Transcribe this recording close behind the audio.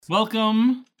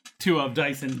Welcome to Of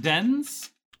Dice and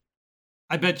Dens.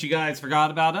 I bet you guys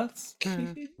forgot about us.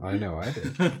 I know I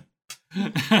did.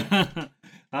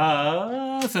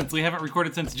 Since we haven't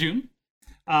recorded since June.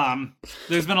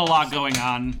 There's been a lot going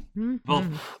on, both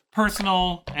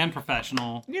personal and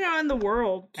professional. You know, in the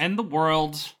world. And the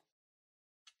world.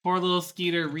 Poor little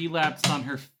Skeeter relapsed on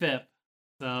her FIP,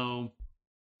 so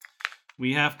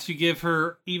we have to give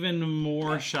her even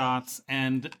more shots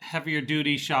and heavier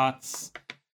duty shots.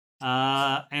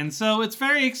 And so it's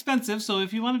very expensive, so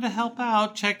if you wanted to help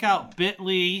out, check out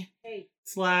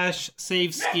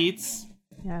bit.ly/save Skeets.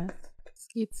 Yeah,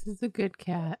 Skeets is a good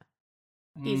cat.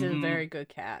 He's a very good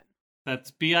cat. That's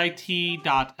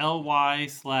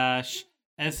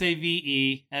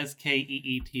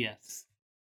bit.ly/SAVESKEETS.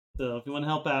 So if you want to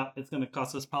help out, it's going to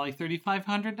cost us probably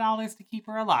 $3,500 to keep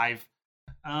her alive.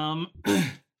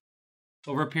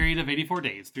 Over a period of 84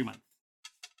 days, 3 months.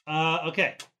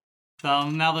 Okay.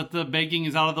 So now that the begging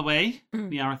is out of the way,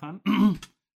 the hour-thon,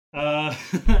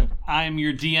 I'm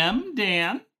your DM,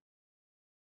 Dan,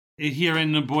 here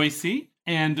in Boise,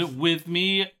 and with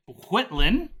me,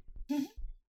 Whitlin.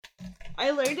 I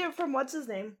learned it from what's his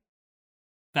name.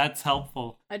 That's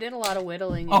helpful. I did a lot of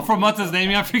whittling. Oh, from what's his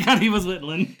name? I forgot he was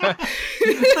Whitlin.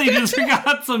 They just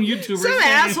forgot some YouTuber. Some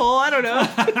asshole, I don't know.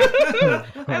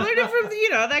 I learned it from,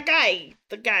 that guy.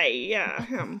 The guy, yeah,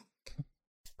 him.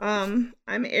 I'm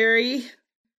Ari.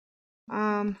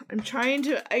 I'm trying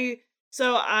to,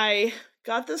 I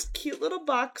got this cute little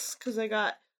box because I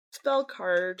got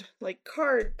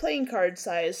playing card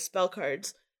size spell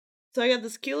cards. So I got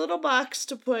this cute little box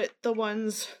to put the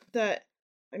ones that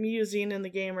I'm using in the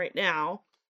game right now.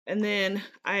 And then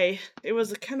it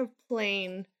was a kind of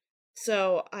plain,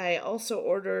 so I also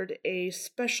ordered a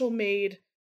special made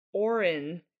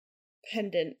Orin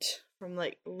pendant from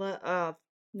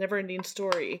Neverending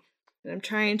Story. And I'm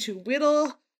trying to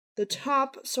whittle the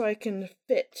top so I can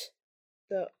fit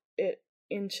it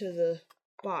into the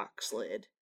box lid.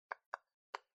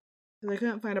 Because I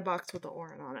couldn't find a box with the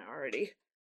Orin on it already.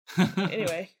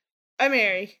 Anyway, I'm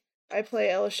Mary. I play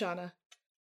Elishana.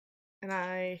 And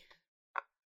I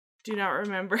do not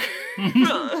remember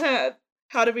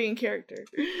how to be in character.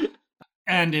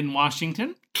 And in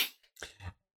Washington?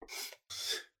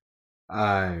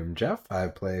 I'm Jeff. I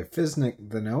play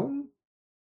Fiznik the Gnome.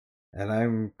 And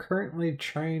I'm currently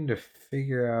trying to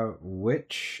figure out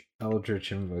which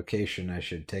Eldritch Invocation I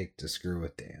should take to screw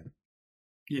with Dan.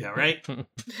 Yeah, right?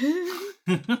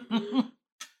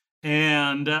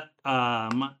 And,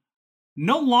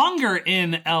 no longer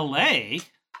in LA.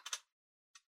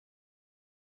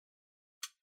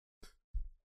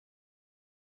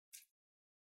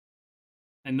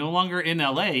 And no longer in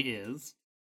LA is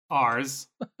Arse.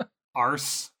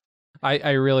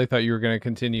 I really thought you were going to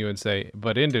continue and say,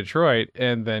 but in Detroit,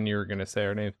 and then you were going to say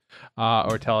our names.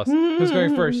 Or tell us. Who's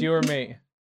going first, you or me?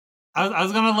 I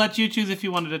was going to let you choose if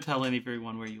you wanted to tell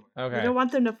everyone where you were. Okay. I don't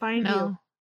want them to find you.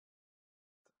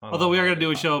 Although we are going to do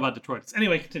a show about Detroit.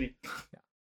 Anyway, continue.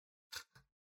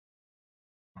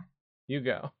 You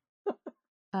go.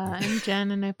 I'm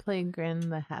Jen, and I play Grin,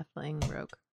 the halfling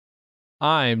rogue.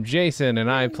 I'm Jason,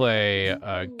 and I play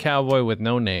a cowboy with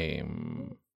no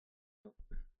name.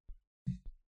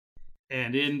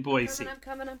 And in Boise. I'm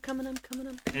coming.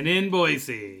 And in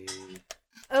Boise.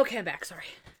 Okay, I'm back, sorry.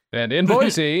 And in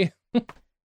Boise.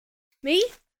 Me?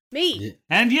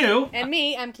 And you. And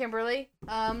me, I'm Kimberly.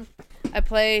 I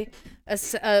play a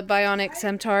bionic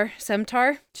Centaur.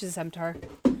 She's a Centaur.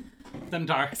 She's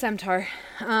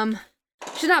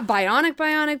not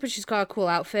bionic, but she's got a cool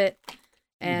outfit.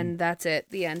 And that's it.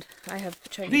 The end. I have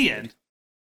Chinese The food. end.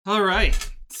 All right.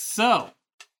 So,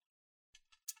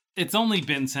 it's only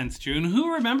been since June.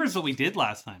 Who remembers what we did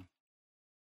last time?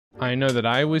 I know that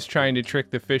I was trying to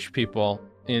trick the fish people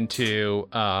into,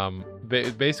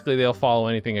 basically they'll follow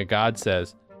anything a god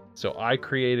says. So I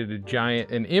created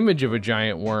an image of a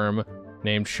giant worm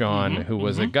named Sean, who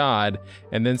was a god,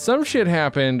 and then some shit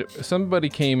happened. Somebody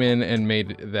came in and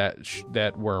made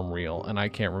that worm real, and I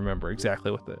can't remember exactly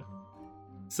what the...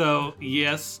 So,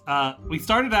 yes, we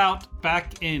started out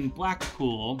back in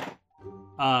Blackpool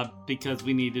because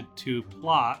we needed to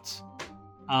plot,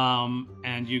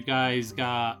 and you guys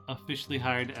got officially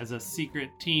hired as a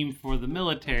secret team for the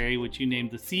military, which you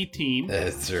named the C Team.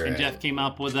 That's right. And Jeff came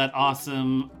up with that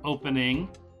awesome opening,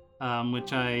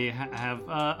 which I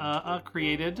have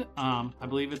created. I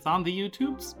believe it's on the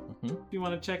YouTubes, if you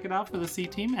want to check it out for the C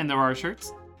Team, and there are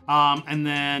shirts. And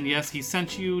then, yes, he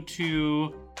sent you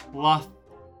to not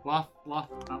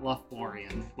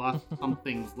Lothlorien.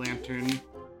 Something's Lantern.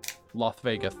 Las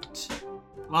Vegas.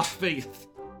 Las Vegas.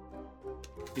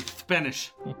 It's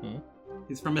Spanish.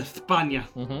 He's from España.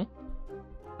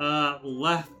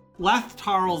 Left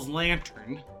Tarl's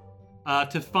lantern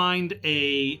to find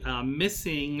a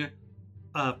missing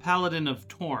paladin of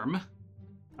Torm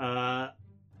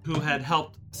who had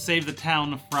helped save the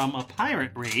town from a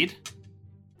pirate raid.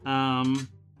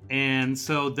 And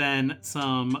so then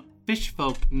some fish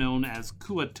folk known as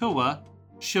Kuatoa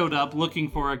showed up looking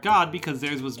for a god because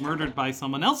theirs was murdered by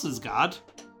someone else's god.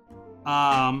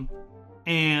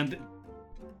 And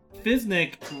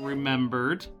Fiznik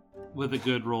remembered, with a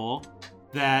good roll,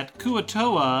 that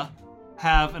Kuatoa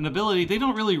have an ability they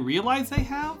don't really realize they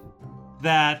have,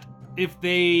 that if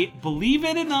they believe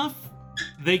it enough,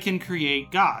 they can create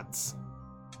gods.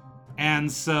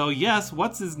 And so, yes,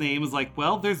 what's his name is like,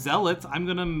 well, they're zealots. I'm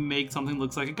going to make something that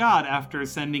looks like a god after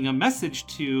sending a message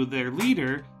to their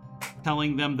leader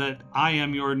telling them that I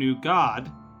am your new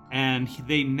god. And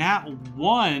they nat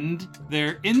 1'd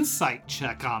their insight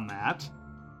check on that.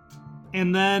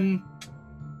 And then,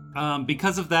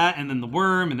 because of that, and then the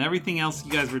worm and everything else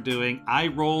you guys were doing, I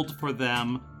rolled for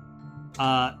them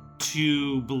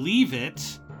to believe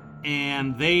it.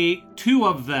 And two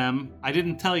of them, I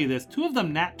didn't tell you this, 2 of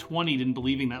them nat 20'd in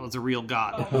believing that was a real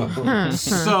god.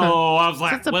 So I was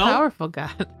like, that's a powerful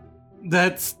god.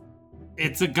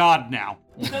 It's a god now.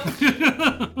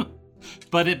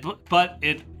 but it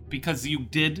because you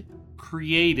did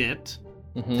create it,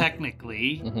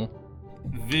 technically,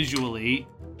 visually,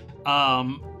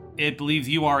 it believes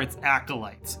you are its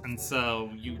acolytes, and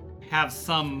so you have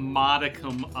some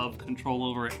modicum of control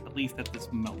over it, at least at this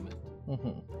moment.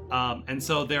 And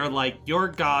so they're like, your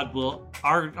god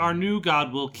our new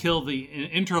god will kill the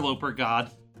interloper god.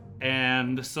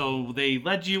 And so they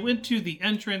led you into the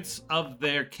entrance of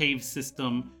their cave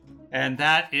system, and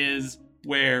that is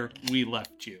where we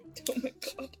left you. Oh my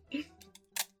god.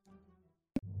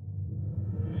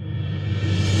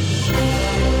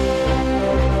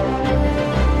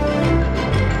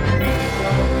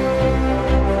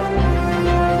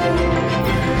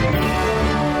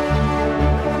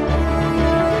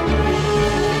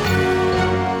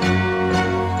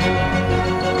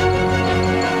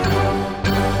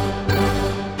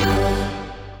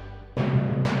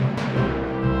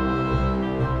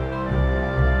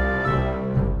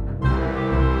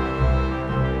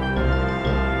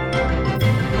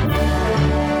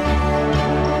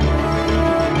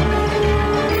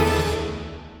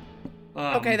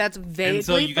 Okay, that's vaguely and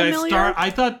so you guys familiar.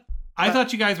 I thought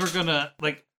you guys were gonna,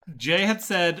 like, Jay had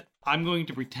said, I'm going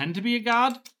to pretend to be a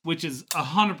god, which is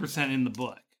 100% in the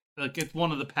book. Like, it's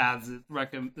one of the paths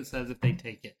that says if they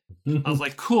take it. I was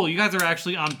like, cool, you guys are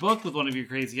actually on book with one of your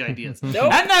crazy ideas.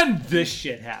 Nope. And then this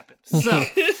shit happened. So,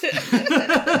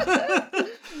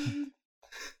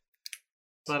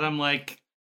 but I'm like,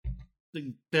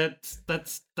 that's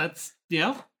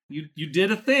you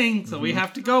did a thing, so we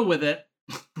have to go with it.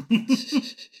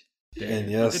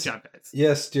 And yes, good job, guys.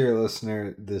 Yes, dear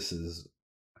listener,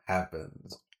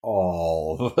 happens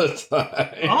all the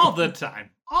time. All the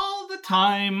time. All the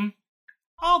time.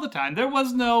 All the time. There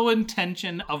was no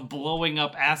intention of blowing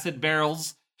up acid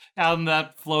barrels on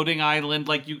that floating island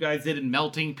like you guys did and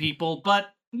melting people,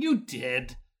 but you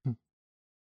did.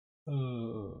 Good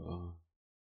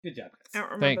job, guys. I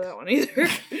don't remember Thanks. that one either.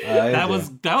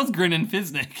 That was Grin and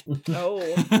Fiznik. Oh.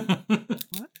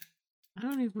 What? I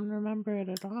don't even remember it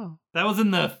at all. That was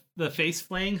in the face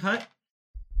flaying hut.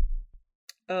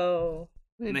 Oh.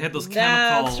 And they had those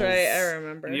chemicals. That's right, I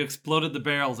remember. And you exploded the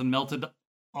barrels and melted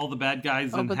all the bad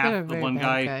guys and but they half were the very one bad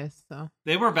guy. guys, so.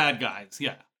 They were bad guys,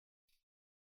 yeah.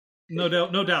 No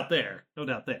doubt there.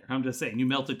 I'm just saying, you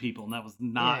melted people, and that was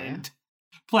not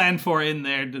planned for in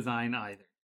their design either.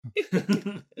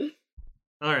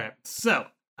 All right, so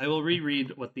I will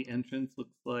reread what the entrance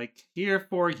looks like here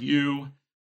for you.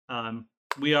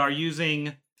 We are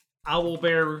using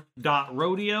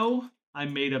owlbear.rodeo. I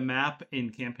made a map in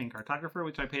Campaign Cartographer,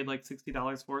 which I paid like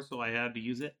 $60 for, so I had to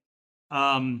use it.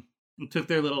 Took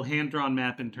their little hand-drawn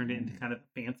map and turned it into kind of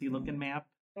a fancy-looking map.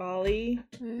 Ollie.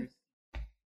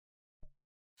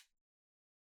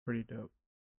 Pretty dope.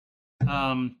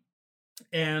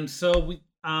 And so we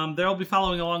they'll be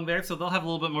following along there, so they'll have a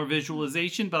little bit more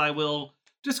visualization, but I will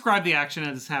describe the action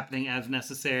as it's happening as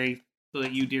necessary so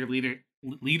that you, dear leader.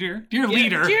 Dear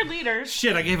leaders.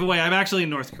 Shit, I gave away. I'm actually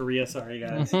in North Korea. Sorry,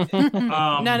 guys. No,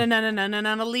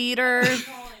 leader.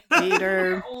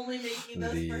 Leader. Only making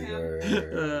this for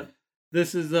him.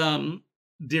 This is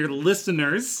dear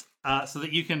listeners, so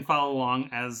that you can follow along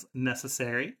as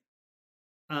necessary.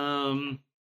 So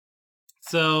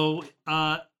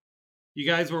you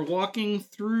guys were walking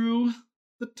through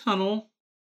the tunnel.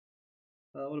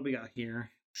 What do we got here?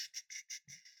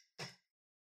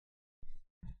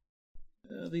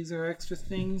 These are extra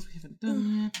things we haven't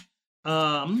done yet.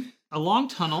 A long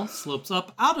tunnel slopes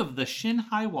up out of the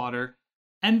shin-high water,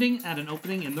 ending at an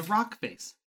opening in the rock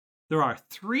face. There are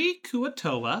 3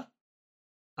 Kuo-toa.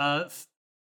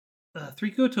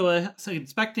 3 Kuo-toa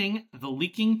inspecting the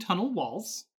leaking tunnel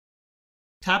walls,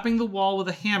 tapping the wall with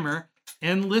a hammer,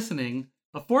 and listening.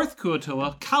 A 4th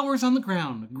Kuo-toa cowers on the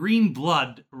ground, green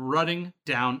blood running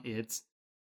down its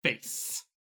face.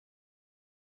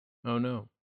 Oh no.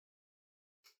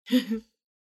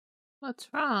 What's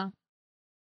wrong?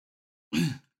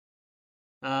 Let's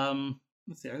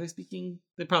see. Are they speaking?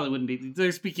 They probably wouldn't be.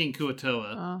 They're speaking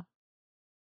Kuo-toa. Oh.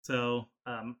 So,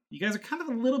 you guys are kind of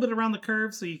a little bit around the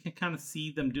curve, so you can kind of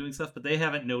see them doing stuff, but they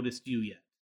haven't noticed you yet.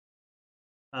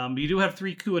 But you do have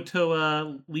 3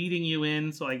 Kuo-toa leading you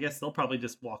in, so I guess they'll probably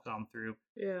just walk on through.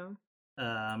 Yeah.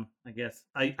 I guess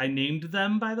I named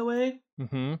them, by the way.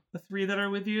 Mm-hmm. The 3 that are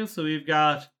with you. So we've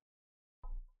got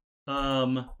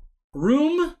Room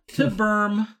to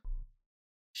Berm,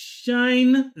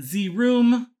 Shine the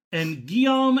Room, and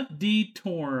Guillaume de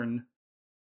Torn.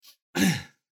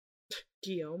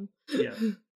 Guillaume. Yeah.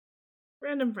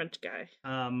 Random French guy.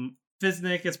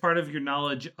 Fiznik, as part of your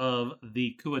knowledge of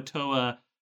the Kuo-toa,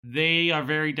 they are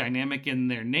very dynamic in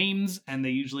their names, and they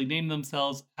usually name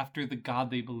themselves after the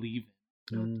god they believe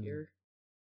in. Oh dear.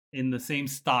 In the same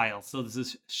style. So this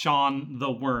is Sean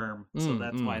the Worm. So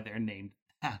that's why they're named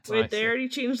that. Wait, they already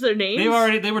changed their names?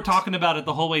 They were talking about it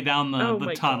the whole way down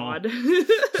the tunnel.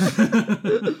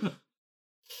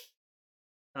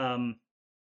 God.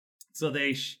 So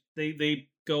they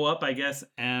go up, I guess,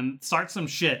 and start some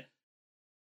shit.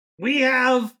 We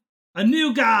have a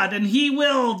new god, and he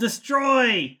will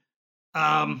destroy.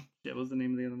 What was the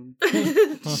name of the other one?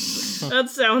 That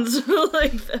sounds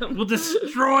like them. We'll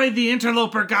destroy the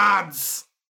interloper gods.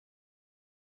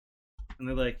 And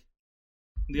they're like,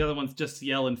 the other ones just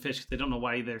yell in fish because they don't know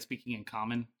why they're speaking in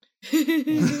common. And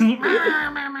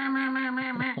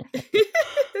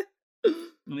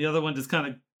the other one just kind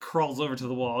of crawls over to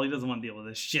the wall. He doesn't want to deal with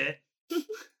this shit.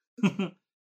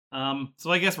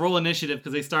 So I guess roll initiative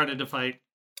because they started to fight.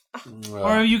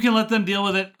 Or you can let them deal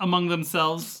with it among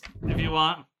themselves if you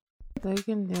want. They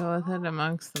can deal with it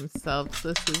amongst themselves.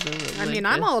 This is a religious I mean,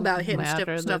 I'm all about hitting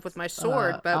matter stuff with that's, my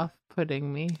sword, but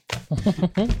off-putting me.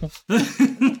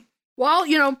 well,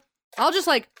 I'll just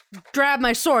like grab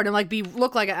my sword and like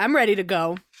look like I'm ready to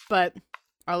go, but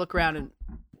I'll look around and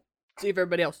see if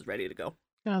everybody else is ready to go.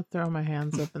 I'll throw my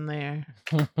hands up in the air.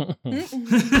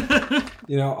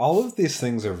 All of these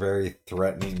things are very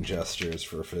threatening gestures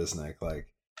for Fiznik. Like,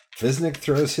 Fiznik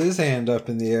throws his hand up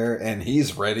in the air and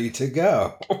he's ready to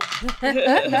go.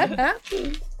 Okay,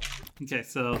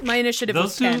 so my initiative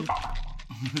was 10.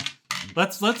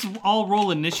 Let's all roll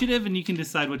initiative, and you can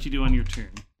decide what you do on your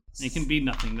turn. It can be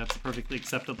nothing. That's a perfectly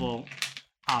acceptable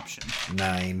option.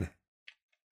 9.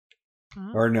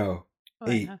 Huh? Or no, Oh,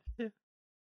 I 8. have to.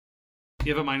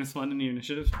 You have a -1 in your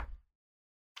initiative.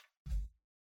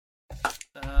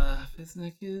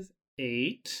 Fiznik is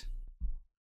 8.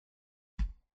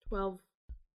 12.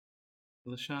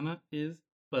 Lashana is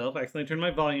 12. I accidentally turned my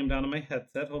volume down on my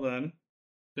headset. Hold on.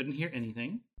 Couldn't hear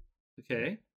anything.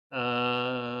 Okay.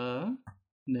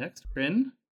 Next,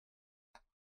 Bryn.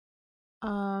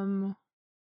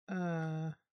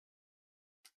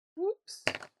 Whoops.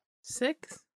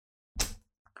 6.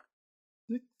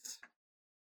 6.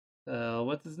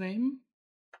 What's his name?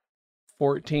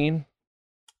 14.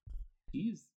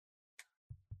 Jeez.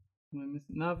 Am I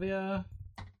missing Navia?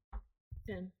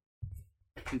 10.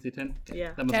 Did you say 10? Okay.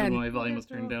 Yeah. That must have 10. been when my volume was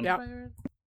turned down. Yeah.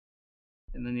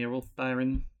 And then roll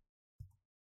Byron.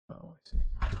 Oh, I see.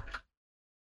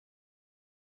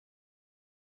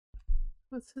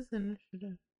 What's his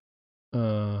initiative?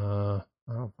 I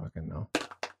don't fucking know.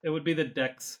 It would be the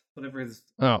dex, whatever his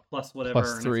Oh, plus whatever.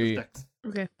 plus next 3. is dex.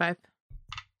 Okay, 5.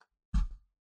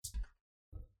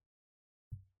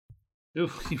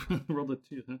 Ooh, you rolled a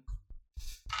 2, huh?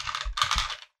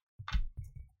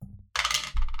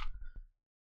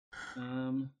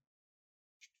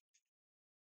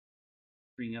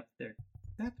 Bring up there.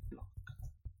 That block.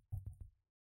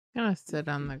 I'm gonna sit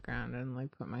on the ground and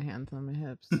like put my hands on my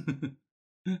hips.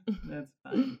 That's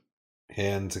fine.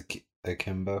 Hands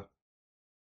akimbo.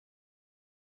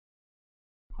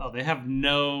 Oh, they have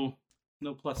no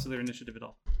plus to their initiative at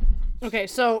all. Okay,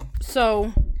 so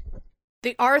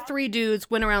the R3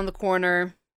 dudes went around the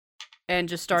corner and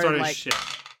just started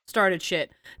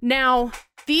shit. Now,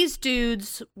 these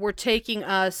dudes were taking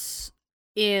us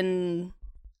in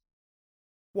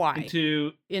why?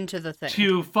 Into the thing.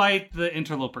 To fight the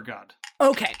interloper god.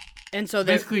 Okay. And so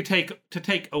they basically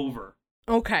take over.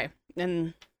 Okay.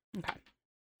 And okay.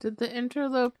 Did the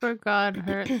interloper god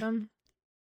hurt them?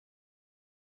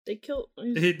 They killed.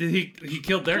 He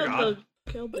killed their god.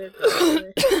 Killed their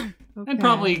god. Okay. And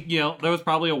probably, there was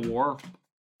probably a war.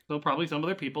 So probably some of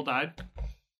their people died.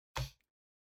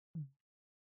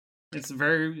 It's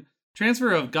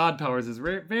transfer of god powers is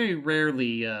very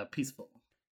rarely peaceful.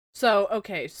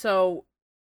 So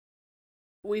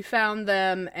we found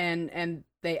them and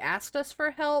they asked us for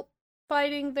help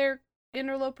fighting their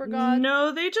interloper god?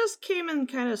 No, they just came and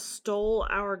kind of stole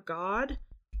our god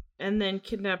and then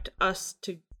kidnapped us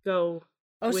to go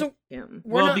with him.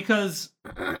 Well, because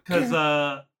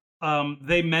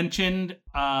they mentioned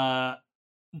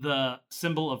the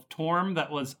symbol of Torm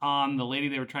that was on the lady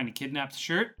they were trying to kidnap's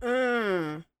shirt.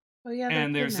 Oh, yeah,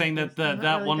 and they're saying that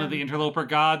that one of the interloper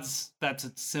gods, that's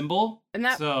its symbol. And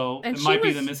it might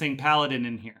be the missing paladin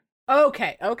in here.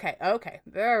 Okay.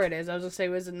 There it is. I was gonna say,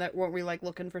 weren't we like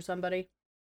looking for somebody?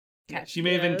 Yeah, she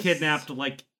may have been kidnapped,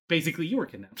 like basically you were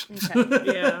kidnapped.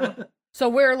 Okay. Yeah. So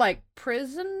we're like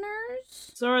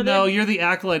prisoners? No, you're the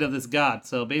acolyte of this god,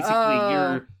 so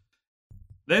basically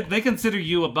they consider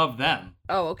you above them.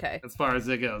 Oh, okay. As far as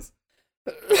it goes.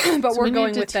 But we're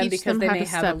going with them because they may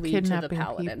have a lead to the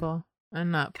paladin. People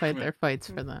and not fight their fights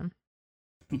for them.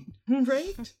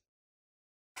 Right?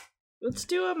 Let's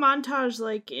do a montage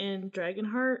like in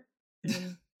Dragonheart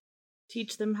and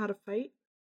teach them how to fight.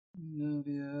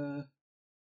 Novia.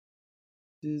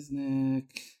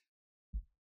 Disnick.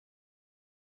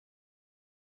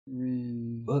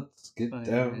 Rin. Let's get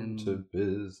down to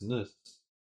business.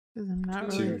 Because I'm not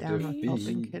really down with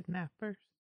helping kidnappers.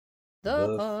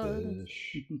 The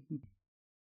fish.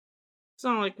 It's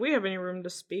not like we have any room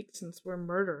to speak since we're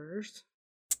murderers.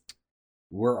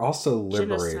 We're also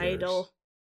liberators. Genocidal.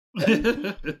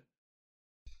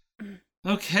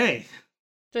 Okay.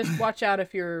 Just watch out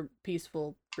if you're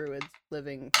peaceful druids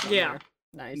living somewhere. Yeah.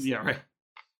 Nice. Yeah, right.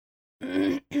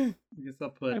 I guess I'll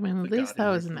put. I mean, at least that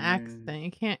was an accident.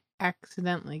 You can't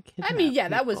accidentally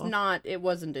kidnap that was people. not. It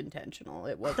wasn't intentional.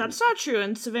 It wasn't. That's not true.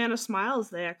 In Savannah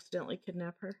Smiles, they accidentally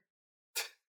kidnap her.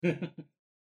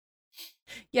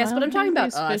 Yes, but I'm talking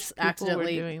about us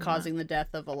accidentally causing the death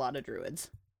of a lot of druids.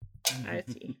 I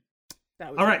see.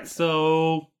 All right,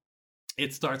 so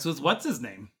it starts with what's his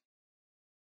name?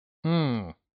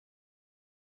 I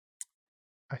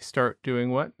start doing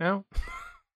what now?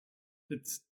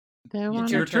 It's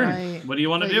your turn. What do you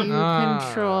want to do? You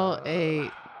control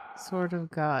a sort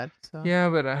of god. So. Yeah,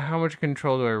 but how much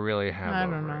control do I really have? I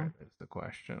don't know. Is the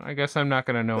question. I guess I'm not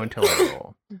going to know until I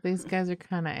roll. These guys are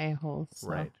kind of a-holes. So.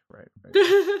 Right.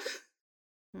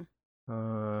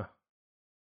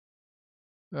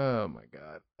 Oh my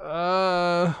god.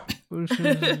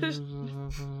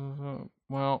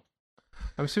 Well,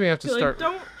 I'm assuming I have to start.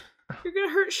 Don't. You're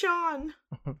gonna hurt Sean.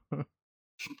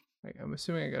 I'm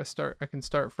assuming I gotta start. I can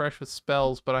start fresh with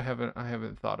spells, but I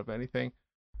haven't thought of anything.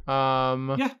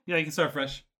 Yeah, you can start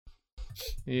fresh.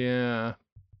 Yeah.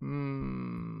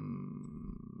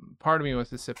 Part of me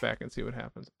wants to sit back and see what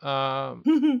happens.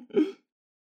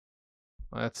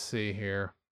 Let's see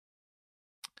here.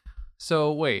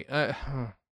 So wait,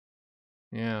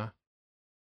 yeah.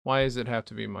 Why does it have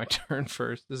to be my turn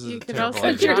first? This is a terrible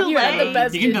idea.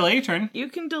 You can delay your turn. You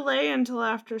can delay until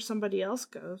after somebody else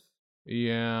goes.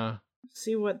 Yeah.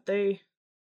 See how they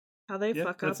fuck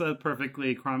up. That's a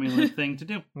perfectly cromulent thing to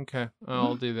do. Okay,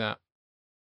 I'll do that.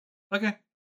 Okay.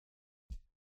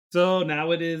 So now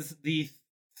it is the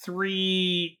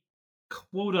 3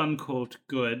 quote-unquote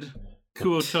good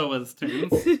Kuotoa's turns.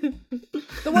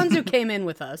 The ones who came in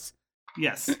with us.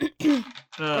 Yes.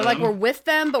 We're with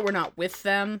them, but we're not with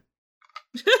them.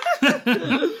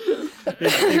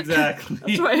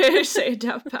 Exactly. That's why I say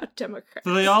about Democrats.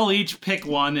 So they all each pick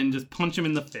one and just punch him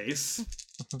in the face.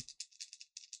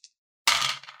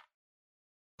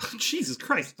 Jesus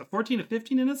Christ, a 14, a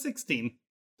 15, and a 16.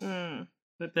 That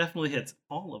definitely hits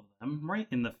all of them right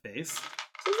in the face.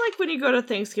 It's like when you go to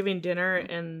Thanksgiving dinner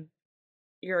and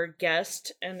you're a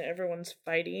guest and everyone's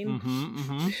fighting.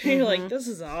 You're like, this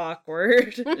is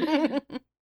awkward. I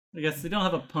guess they don't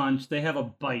have a punch, they have a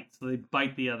bite, so they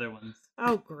bite the other ones.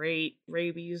 Oh, great.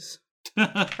 Rabies. You're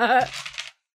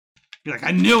like,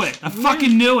 I knew it! I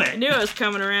fucking knew it! I knew it was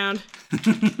coming around.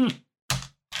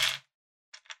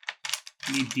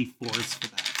 Need D4s for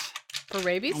that. For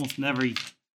rabies? Almost never.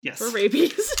 Yes. For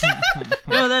rabies.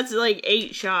 No, that's like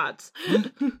 8 shots.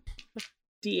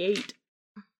 D8.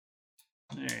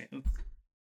 Alright.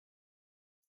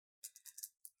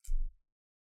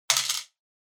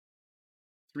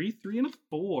 3, 3, and a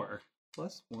 4.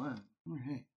 +1.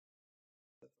 Alright.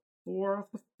 4 off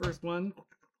the first one.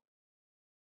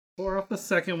 4 off the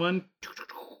second one.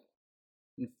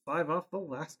 And 5 off the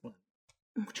last one.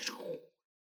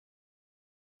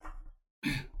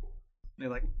 They're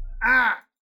like, ah!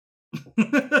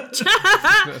 That's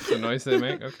the noise they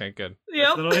make? Okay, good.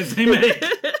 Yep. That's the noise they make.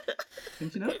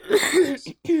 Didn't you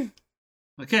know?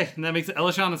 Okay, and that makes it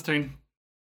Elishana's turn.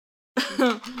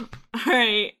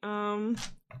 Alright,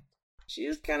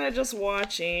 she's kind of just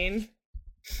watching.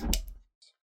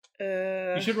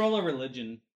 You should roll a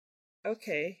religion.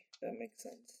 Okay, that makes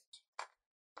sense.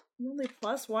 I'm only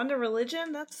 +1 to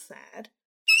religion? That's sad.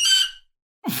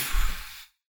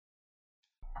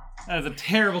 That is a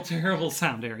terrible, terrible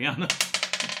sound, Ariana.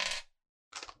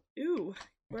 Ooh,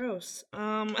 gross.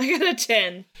 I got a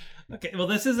 10. Okay, well,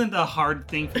 this isn't a hard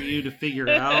thing for you to figure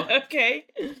out, Okay.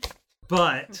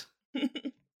 but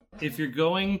if you're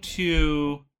going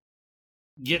to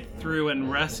get through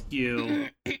and rescue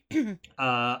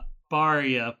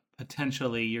Baria,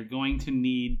 potentially, you're going to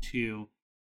need to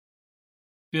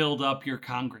build up your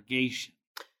congregation.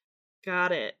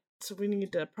 Got it. So we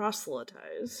need to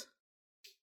proselytize.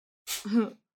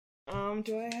 Do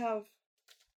I have...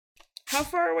 How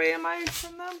far away am I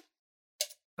from them?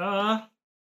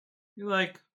 You're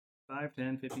like 5,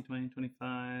 10, 15, 20,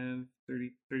 25,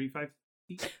 30, 35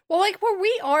 feet. Well, like where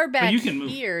we are back you can move.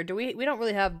 here, we don't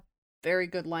really have very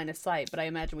good line of sight, but I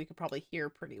imagine we could probably hear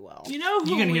pretty well. You know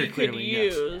who You can we hear could clearly,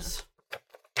 yes. use?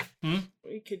 Hmm?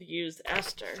 We could use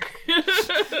Esther.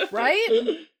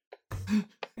 Right?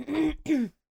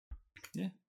 Yeah.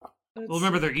 Well,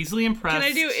 remember, they're easily impressed.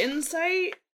 Can I do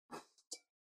insight?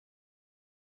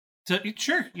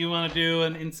 Sure. You want to do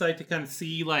an insight to kind of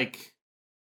see, like,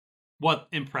 what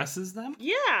impresses them?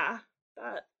 Yeah.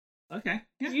 That. Okay.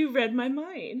 Yeah. You read my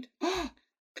mind. Yeah,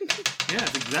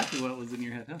 that's exactly what was in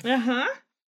your head, huh?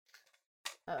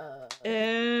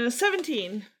 Uh-huh.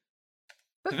 17.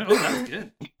 Oh, that's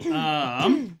good.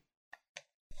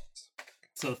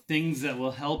 So things that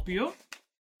will help you.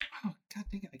 Oh, god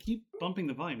dang it. I keep bumping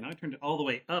the volume. Now I turned it all the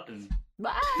way up and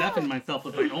deafened myself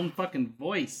with my own fucking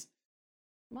voice.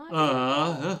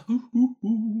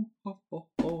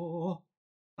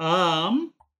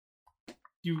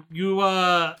 You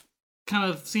kind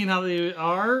of seen how they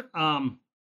are.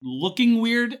 Looking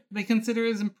weird, they consider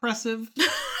as impressive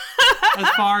as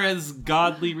far as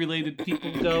godly related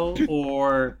people go,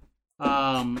 or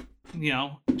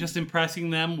just impressing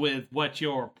them with what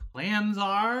your plans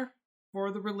are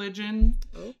for the religion,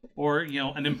 or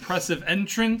an impressive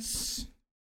entrance.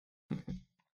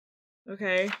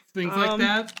 Okay. Things like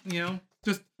that,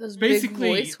 just Does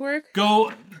basically big voice work?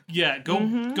 go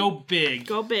big.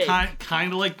 Go big.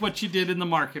 Kind of like what you did in the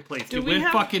marketplace. Do You we went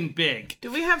have- fucking big.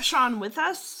 Do we have Sean with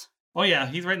us? Oh yeah,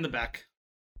 he's right in the back.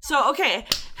 So, okay.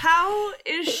 How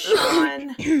is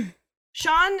Sean...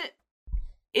 Sean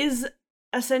is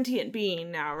a sentient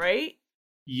being now, right?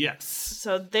 Yes.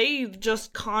 So they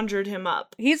just conjured him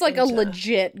up. He's like a into-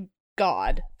 legit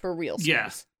god for real.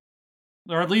 Yes.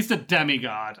 Or at least a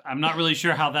demigod. I'm not really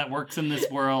sure how that works in this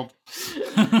world.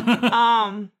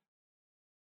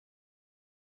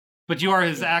 But you are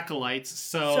his acolytes,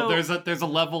 so there's a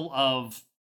level of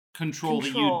control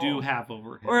that you do have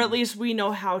over him. Or at least we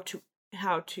know how to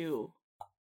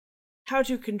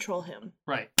control him.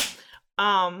 Right.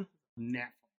 Our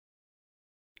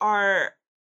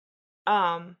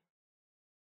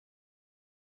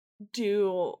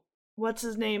do what's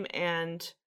his name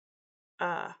and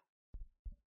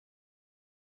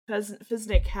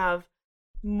Fiznik have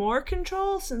more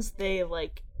control since they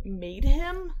made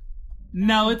him?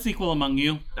 No, it's equal among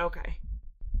you. Okay.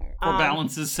 For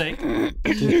balance's sake.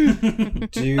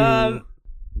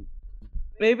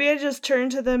 Maybe I just turn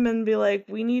to them and be like,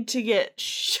 we need to get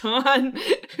Sean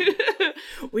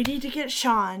we need to get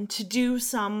Sean to do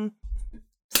something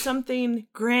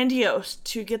grandiose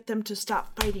to get them to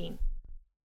stop fighting.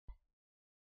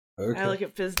 Okay. I look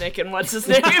at Fiznik and what's his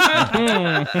name?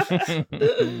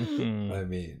 I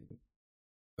mean,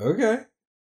 okay.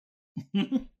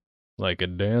 Like a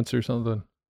dance or something?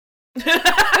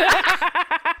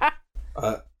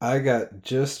 I got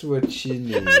just what you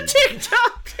need.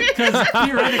 TikTok! Because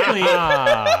theoretically,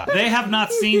 they have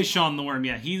not seen Sean the Worm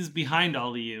yet. He's behind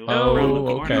all of you Oh, around the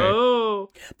corner. okay. Oh.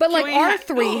 But Can we our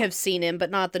three have seen him, but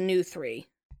not the new three.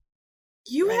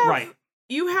 You have Right.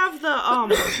 You have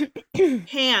the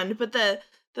hand, but the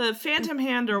phantom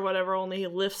hand or whatever only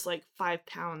lifts 5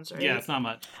 pounds, right? Yeah, it's not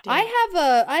much. I have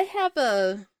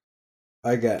a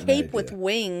I got an cape with idea.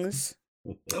 wings,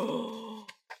 Oh,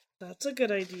 that's a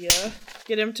good idea.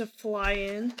 Get him to fly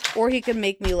in. or he can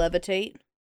make me levitate.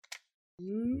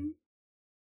 Mm.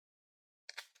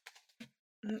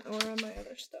 Or my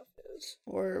other stuff is.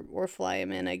 Or fly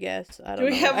him in, I guess. I Do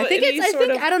don't we know. have I think any it's. sort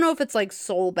of- I don't know if it's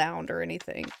soul bound or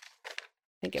anything.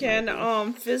 think it Can might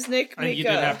Fiznik make you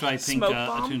did have to, I think, smoke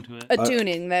bomb? attune to it. be.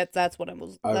 Attuning. That's what I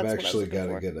was. I've That's actually what I was got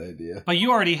a looking good idea. But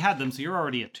you already had them, so you're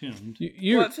already attuned.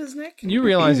 What, Fiznik? You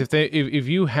realize if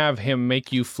you have him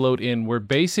make you float in, we're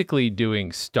basically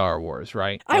doing Star Wars,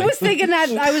 right? I was thinking that.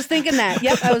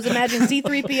 Yep, I was imagining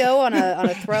C-3PO on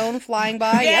a throne flying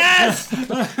by. Yes!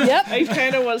 Yep. I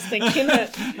kind of was thinking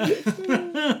it.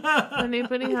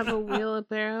 Anybody have a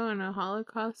wheelbarrow and a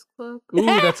Holocaust cloak? Ooh,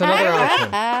 that's another option.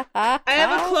 I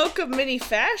have a cloak of many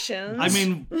fashions. I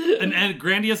mean, an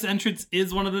grandiose entrance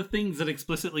is one of the things that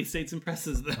explicitly states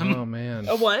impresses them. Oh man.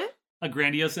 A what? A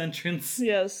grandiose entrance.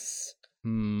 Yes.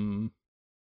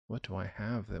 What do I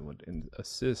have that would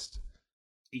assist?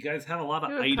 You guys have a lot of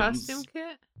You have a items. costume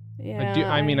kit? Yeah.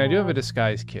 I do have a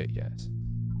disguise kit, yes.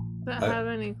 Does that have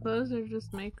any clothes or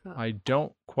just makeup? I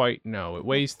don't quite know. It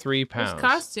weighs 3 pounds. There's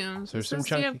costumes. There's It some says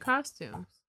you have chunky- costumes.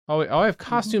 Oh, I have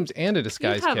costumes and a You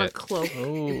disguise have kit. a cloak.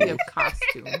 Oh. You have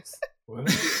costumes.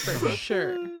 What? For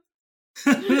sure.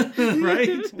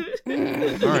 Right?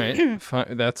 All right,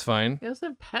 that's fine. You also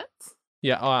have pets?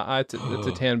 Yeah, it's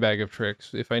a tan bag of tricks.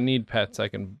 If I need pets, I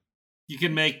can. You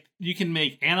can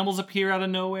make animals appear out of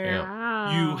nowhere. Yeah.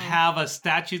 Wow. You have a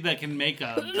statue that can make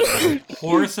a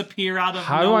horse appear out of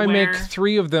How nowhere. do I make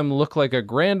 3 of them look like a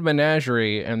grand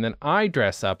menagerie, and then I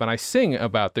dress up and I sing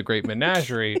about the great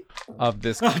menagerie of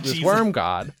this Jesus. worm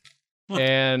god?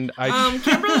 And I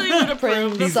Kimberly would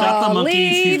approve. He's got the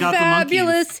monkeys, he's got the monkeys.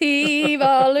 Fabulous heave,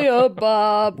 all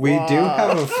bob. We do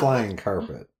have a flying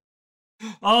carpet.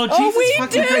 Oh, Jesus we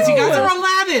fucking do! Christ, you guys are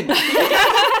Aladdin!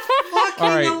 Fucking All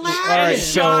right, Aladdin!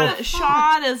 so-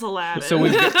 Sean is Aladdin. so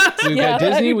we've got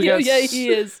Disney, we got he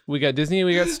is. we got Disney,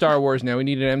 we got Star Wars. Now we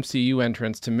need an MCU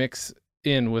entrance to mix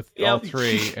in with all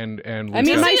 3, and I mean,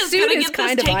 we've my got- suit is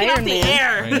kind of Iron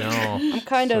Man. I know.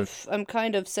 I'm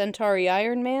kind of Centauri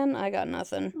Iron Man. I got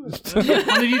nothing. One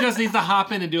of you just needs to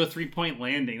hop in and do a 3-point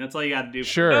landing. That's all you got to do.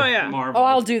 Sure. Oh, yeah. Marvel. Oh,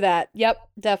 I'll do that. Yep,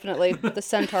 definitely. The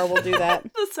Centaur will do that.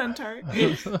 The centaur.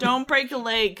 Don't break a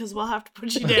leg, because we'll have to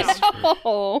put you down.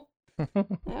 Oh,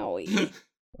 owie.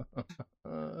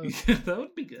 That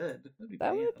would be good.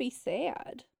 That would be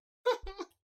sad.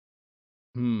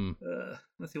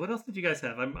 Let's see. What else did you guys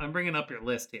have? I'm bringing up your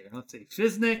list here. Let's see.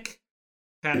 Fiznik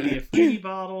had the Afridi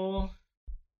bottle,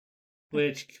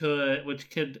 which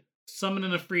could summon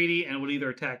an Afridi and would either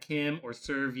attack him or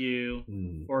serve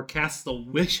you, or cast the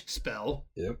Wish spell.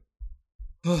 Yep.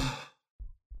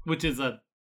 Which is a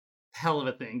hell of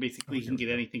a thing. Basically, he can get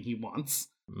anything he wants.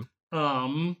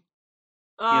 Wish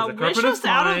us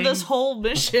out of this whole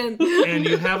mission. And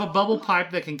you have a bubble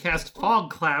pipe that can cast Fog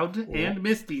Cloud and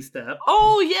Misty Step.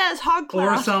 Oh, yes, Hog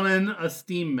Cloud. Or summon a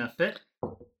Steam Mephit.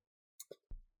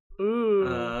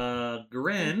 Ooh.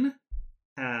 Grin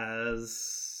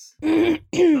has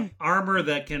armor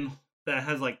that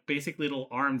has like basically little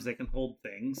arms that can hold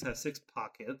things. Has 6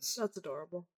 pockets. That's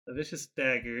adorable. A vicious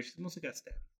dagger. She's mostly got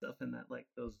stab stuff in that, like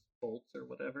those bolts or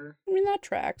whatever. I mean, that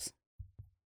tracks.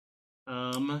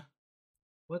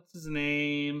 What's his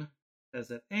name? Has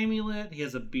an amulet. He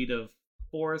has a bead of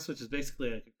force, which is basically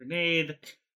like a grenade.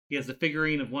 He has a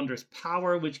figurine of wondrous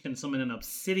power, which can summon an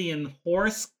obsidian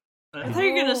horse. I thought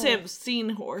you were going to say obscene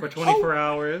horse. For 24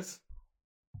 hours.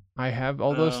 I have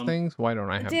all those things. Why don't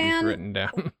I have Dan, these written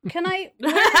down? Can I?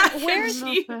 Where's I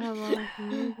don't know if I have all of them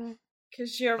either.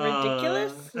 Because you're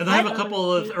ridiculous? And I have a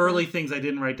couple of early things I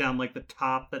didn't write down, like the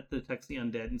top that detects the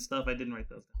undead and stuff. I didn't write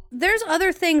those down. There's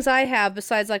other things I have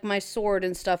besides like my sword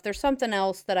and stuff. There's something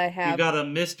else that I have. You've got a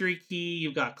mystery key.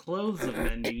 You've got clothes of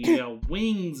mending. You've got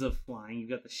wings of flying. You've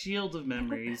got the shields of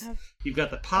memories. You've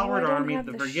got the powered don't army, have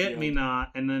the the forget me shield.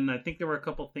 not, and then I think there were a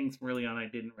couple things from early on I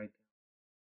didn't write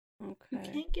You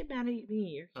Okay. can't get mad at me.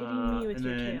 You're hitting down. me with And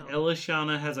your then tail.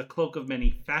 Elishana has a cloak of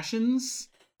many fashions.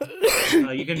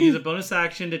 You can use a bonus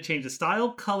action to change the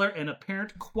style, color, and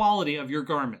apparent quality of your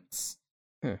garments.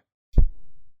 Dee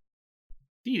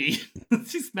Dee,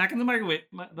 she's smacking the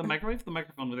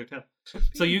microphone with her tail.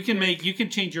 So you can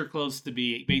change your clothes to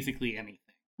be basically anything.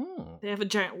 They have a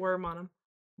giant worm on them.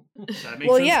 That makes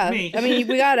Well, sense yeah. to me. I mean,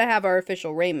 we gotta have our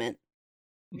official raiment.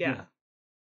 Yeah. Okay.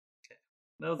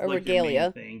 That was Or like your main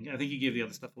regalia. thing. I think you gave the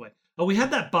other stuff away. Oh, we had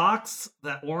that box,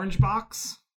 that orange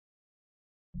box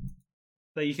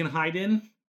that you can hide in.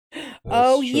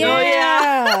 Oh true.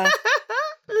 yeah.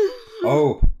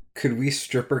 Oh, could we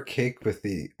stripper cake with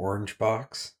the orange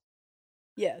box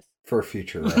Yes. for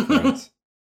future reference?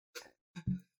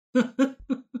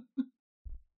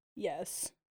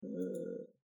 Yes.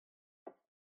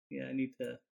 Yeah, I need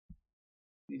to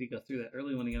go through that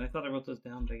early one again. I thought I wrote those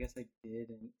down, but I guess I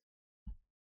didn't.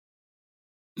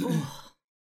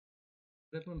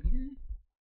 That one here.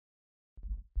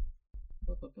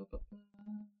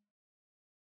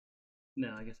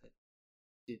 No, I guess I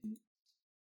didn't.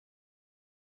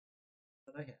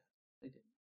 But I didn't.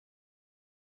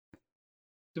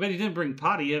 Too bad you didn't bring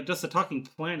potty. Just a talking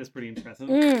plant is pretty impressive.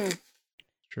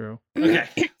 True. Okay,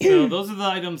 so those are the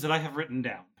items that I have written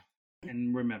down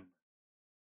and remember.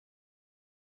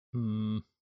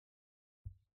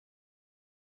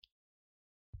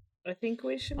 I think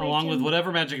we should make along with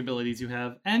whatever magic abilities you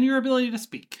have and your ability to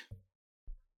speak.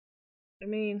 I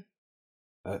mean,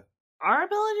 our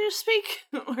ability to speak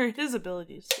or his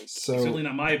ability to speak? So certainly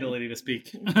not my ability to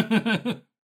speak.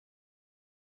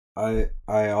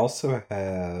 I also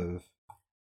have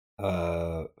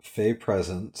Fey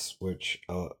Presence, which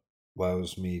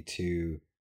allows me to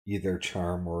either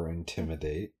charm or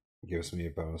intimidate. Gives me a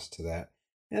bonus to that.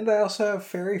 And I also have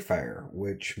Fairy Fire,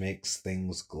 which makes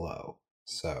things glow.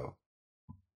 So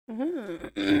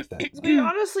we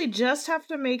honestly just have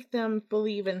to make them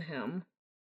believe in him.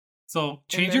 So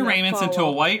change your raiments into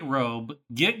a white robe,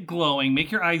 get glowing,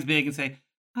 make your eyes big, and say,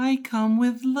 "I come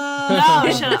with love."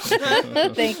 No, shut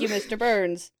up. Thank you, Mr.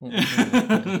 Burns.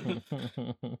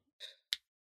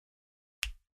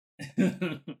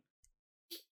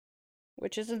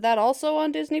 Which isn't that also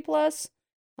on Disney Plus?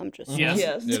 I'm just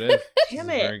yes. It is. Damn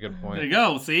That's it. a very good point. There you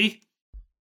go. See,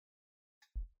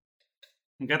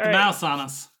 we got the mouse on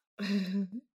us.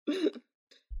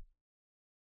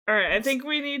 Alright, I think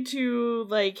we need to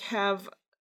have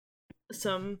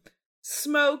some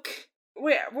smoke.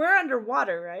 Wait, we're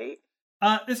underwater, right?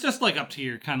 It's just up to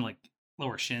your kind of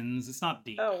lower shins. It's not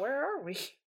deep. Oh, where are we?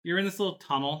 You're in this little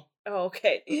tunnel Oh,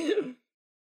 okay.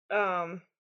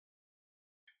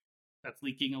 that's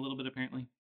leaking a little bit apparently.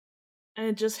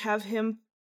 And just have him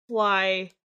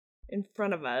fly in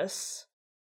front of us.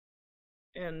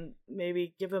 And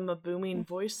maybe give him a booming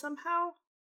voice somehow?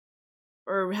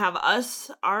 Or have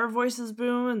our voices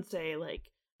boom and say,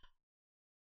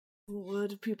 what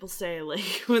do people say,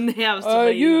 when they have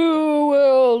somebody... you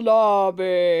will not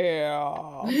be.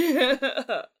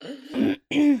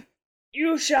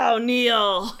 You shall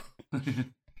kneel. Okay,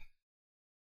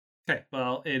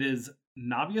 well, it is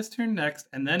Navia's turn next,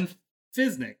 and then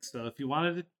Fiznik. So if you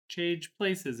wanted to change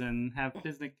places and have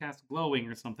Fiznik cast glowing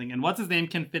or something, and what's his name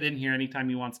can fit in here anytime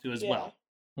he wants to as well.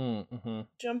 Mm-hmm.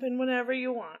 Jump in whenever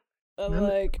you want.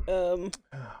 I'm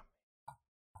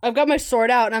I've got my sword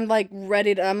out and I'm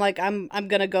ready to. I'm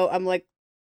gonna go. I'm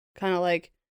kind of a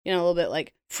little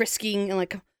bit frisking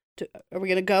and are we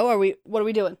gonna go? What are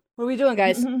we doing? What are we doing,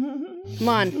 guys? Come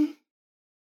on.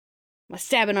 My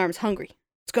stabbing arm's hungry.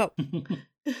 Let's go.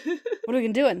 What are we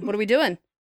doing? What are we doing?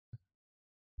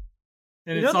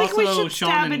 And you it's don't think we also should stab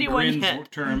Sean and anyone Grin's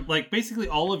yet? term. Basically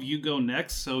all of you go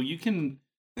next, so you can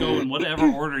go in whatever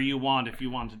order you want if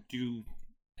you want to do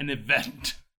an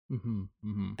event. Mm-hmm.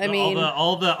 Mm-hmm. I mean,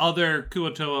 all the other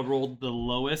Kuotoa rolled the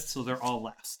lowest, so they're all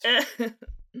last.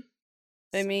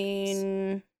 I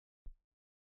mean,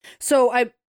 so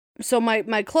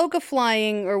my cloak of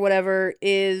flying or whatever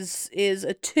is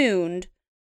attuned,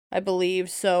 I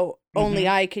believe. So only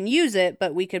I can use it,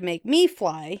 but we could make me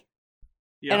fly.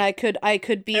 Yeah. And I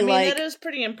could be that is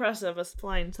pretty impressive, a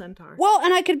flying centaur. Well,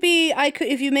 and I could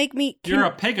if you make me. You're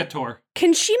a Pegator.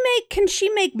 Can she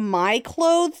make my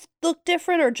clothes look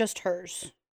different or just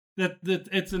hers?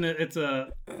 It's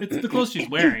the clothes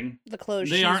she's wearing. The clothes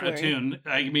they she's aren't wearing. attuned.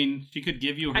 I mean, she could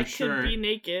give you her shirt. I could be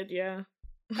naked, yeah.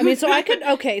 I mean, so I could.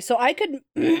 Okay, so I could.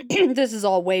 This is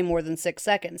all way more than 6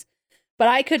 seconds. But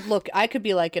I could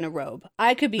be in a robe.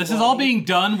 I could be. This glowing. is all being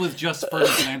done with just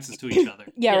furtive glances to each other.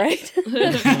 Yeah, right.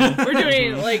 We're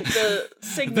doing the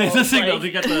signal. There's a signal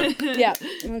to get the. Yeah,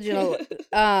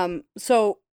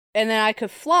 So and then I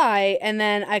could fly, and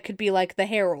then I could be the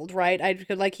herald, right? I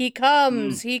could he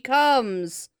comes, he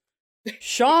comes,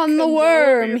 Sean the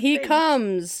worm, he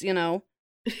comes.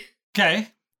 Okay.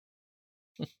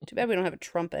 Too bad we don't have a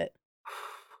trumpet.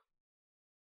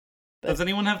 Does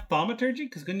anyone have thaumaturgy?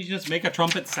 Because couldn't you just make a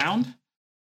trumpet sound?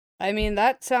 I mean,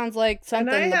 that sounds like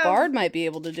something the bard might be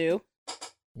able to do.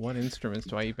 What instruments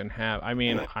do I even have? I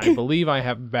mean, I believe I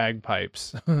have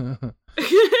bagpipes. There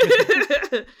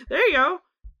you go.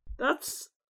 That's...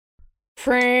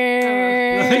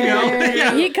 There you go.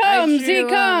 Yeah. He comes, he drew,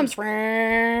 comes.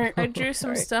 I drew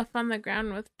some Sorry. stuff on the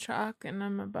ground with chalk, and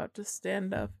I'm about to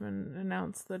stand up and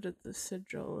announce that it's the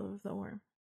sigil of the worm.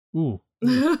 Ooh.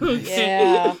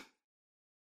 Yeah.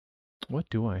 What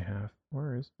do I have?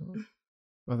 Where is it?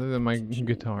 Other than my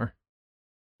guitar.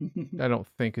 I don't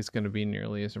think it's going to be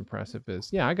nearly as impressive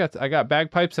as... Yeah, I got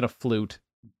bagpipes and a flute.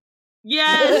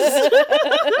 Yes!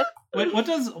 Wait,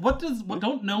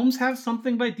 don't gnomes have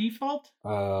something by default?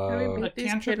 Can we a beat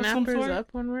these cantrip of some kidnappers sort?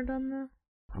 up when we're done, though?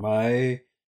 My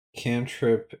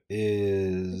cantrip All of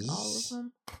is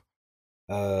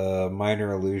them.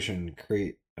 minor illusion.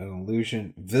 Create an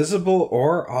illusion visible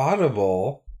or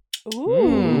audible.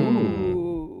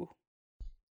 Ooh.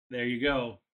 There you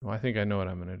go. Well, I think I know what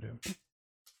I'm gonna do.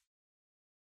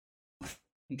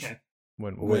 Okay.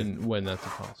 When that's a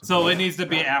possibility. So it needs to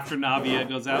be after Navia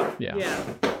goes out. Yeah.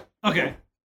 Okay.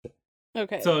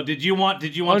 Okay. So did you want? Oh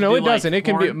to no, do, it doesn't. like, It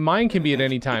can be. horn? Mine can be at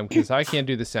any time because I can't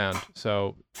do the sound.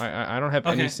 So I don't have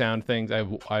any Okay. sound things.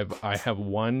 I have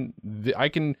one. I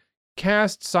can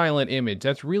cast silent image.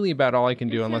 That's really about all I can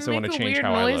do unless I want to change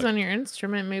how I Make a weird look. noise on your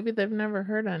instrument. Maybe they've never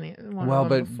heard any. Well, of them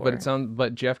but it before. sounds.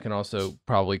 But Jeff can also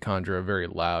probably conjure a very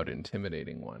loud,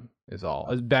 intimidating one. Is all.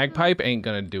 A bagpipe ain't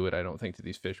gonna do it. I don't think to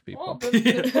these fish people.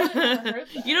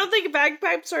 You don't think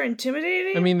bagpipes are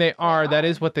intimidating? I mean, they are. That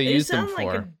is what they use them sound for.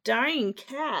 like a dying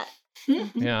cat.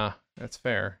 Yeah, that's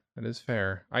fair. That is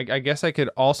fair. I guess I could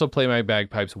also play my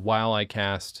bagpipes while I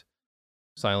cast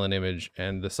silent image,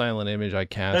 and the silent image I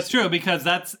cast. That's true because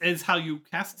is how you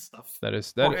cast stuff. That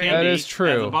is Or that can is be,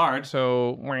 true. as a bard.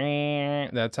 So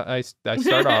that's how I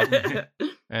start off,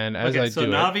 and as Okay, I so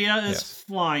do Navia is yes.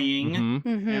 flying, it,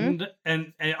 Mm-hmm.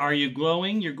 and are you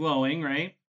glowing? You're glowing,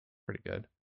 right? pretty good.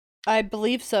 I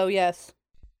believe so. Yes.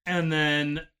 And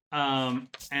then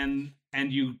and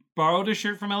you borrowed a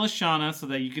shirt from Elishana so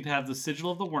that you could have the sigil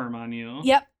of the worm on you.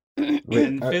 Yep. Wait,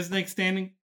 And Fiznik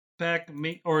standing back,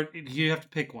 or you have to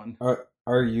pick one.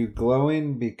 are you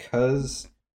glowing because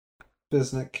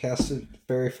Biznik casted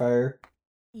Fairy Fire?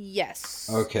 Yes.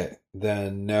 Okay,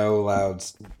 then no loud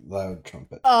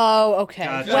trumpet. Oh, okay.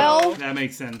 Gotcha. Well, That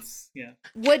makes sense. Yeah.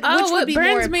 which Oh, would what be more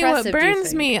burns me? What impressive, do you burns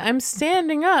think? me? I'm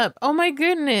standing up. Oh my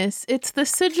goodness! It's the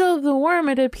sigil of the worm.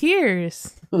 It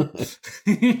appears.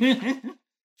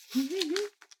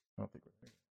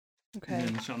 Okay. And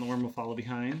then Sean the Worm will follow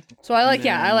behind. So I And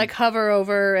I then- like hover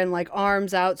over and like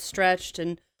arms outstretched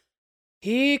and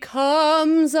he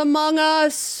comes among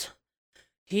us.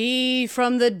 He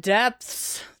from the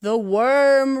depths, the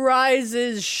worm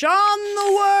rises, Sean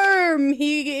the worm.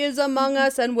 He is among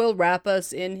us and will wrap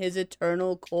us in his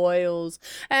eternal coils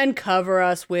and cover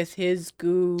us with his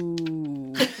goo.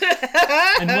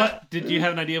 And what did you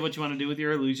have an idea of what you want to do with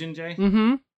your illusion, Jay?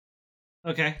 Mm-hmm.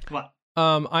 Okay. What?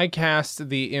 I cast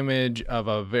the image of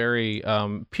a very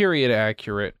period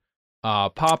accurate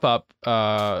pop-up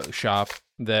shop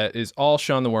that is all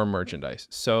Sean the Worm merchandise.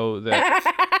 So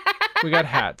that we got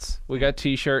hats, we got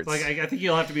t-shirts. Like I think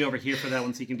you'll have to be over here for that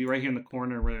one, so you can be right here in the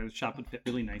corner where the shop would fit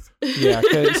really nice. Yeah,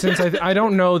 'cause since I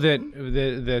don't know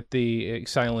that the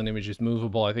silent image is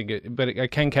movable, I think but I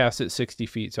can cast it 60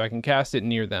 feet, so I can cast it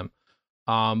near them.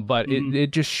 But it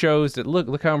just shows that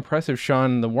look how impressive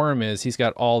Sean the Worm is. He's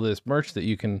got all this merch that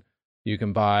you can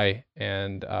buy,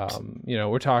 and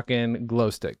we're talking glow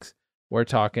sticks, we're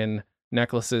talking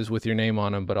necklaces with your name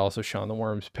on them, but also Sean the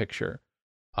Worm's picture.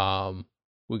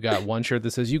 We got one shirt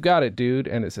that says "You got it, dude,"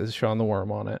 and it says Sean the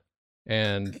Worm on it,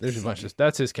 and there's a bunch of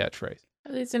that's his catchphrase.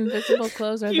 Are these invisible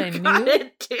clothes? Are You they got new?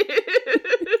 it, dude.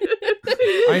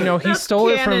 I know he That's stole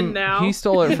it canon from now. he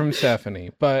stole it from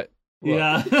Stephanie, but look,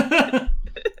 Yeah.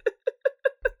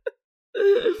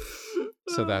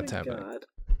 So Oh that's my happening. God.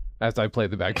 as I play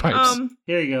the bagpipes.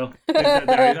 Here you go.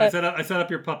 I set up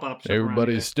your pop-up shop.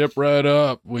 Everybody step right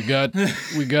up. We got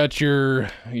your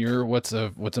what's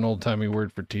an old timey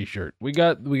word for t-shirt? We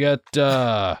got yep.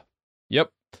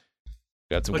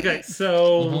 Got some. Okay,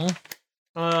 so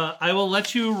Mhm. I will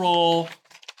let you roll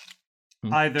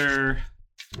Hmm. either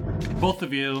both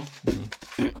of you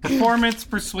performance,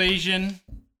 persuasion.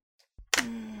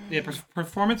 Yeah,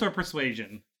 performance or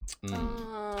persuasion.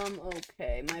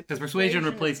 Okay, my Because persuasion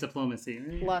replaced diplomacy.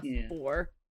 Right? plus Yeah. 4.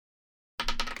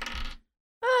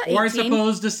 Or I 18.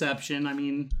 suppose deception. I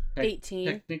mean, 18.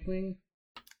 technically.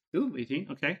 Ooh, 18.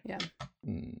 Okay. Yeah.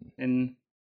 Mm, And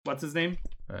what's his name?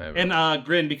 I have- And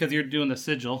Grin, because you're doing the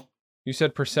sigil. you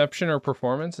said perception or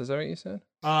performance? Is that what you said?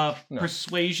 No.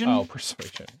 Persuasion. Oh,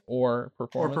 persuasion or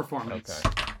performance. performance.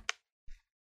 Okay.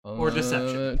 Or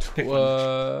deception. Pick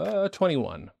one.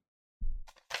 21.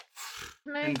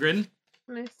 And Grin.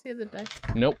 Can I see the dice?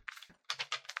 Nope.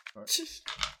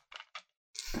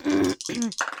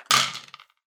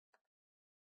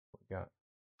 We got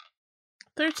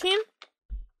 13?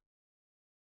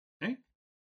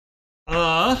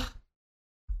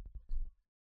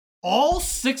 All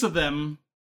 6 of them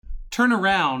turn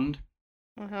around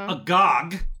Uh-huh.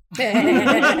 agog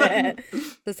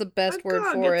That's the best A word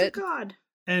god, for it's it. A god.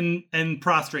 and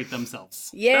prostrate themselves.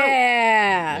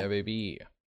 Yeah. yeah, baby.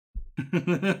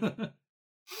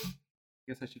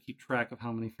 Guess I should keep track of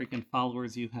how many freaking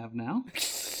followers you have now.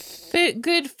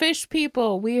 Good fish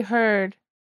people, we heard.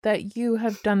 that you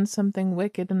have done something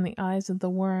wicked in the eyes of the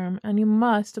worm, and you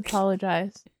must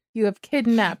apologize. You have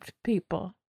kidnapped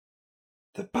people.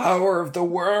 The power of the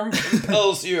worm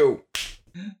compels you.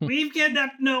 We've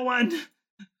kidnapped no one.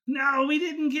 No, we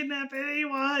didn't kidnap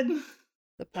anyone.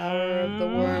 The power of the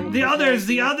worm. The others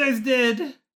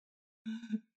did.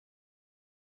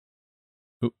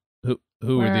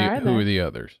 Who are the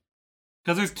others?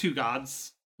 Because there's two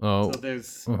gods. Oh. So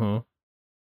there's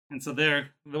and so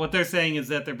what they're saying is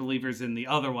that they're believers in the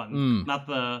other one, not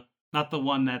the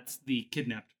one that's the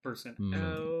kidnapped person.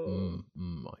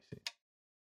 I see.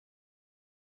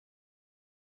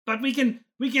 But we can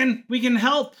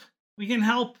help. We can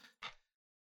help.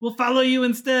 We'll follow you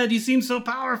instead. You seem so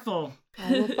powerful.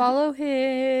 I will follow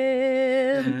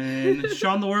him. And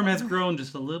Sean the Worm has grown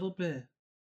just a little bit.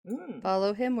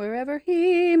 Follow him wherever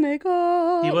he may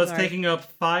go. He was taking up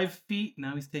 5 feet.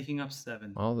 Now he's taking up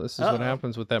 7. Well, this is what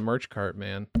happens with that merch cart,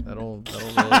 man. That'll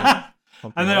really.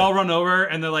 And they all run over,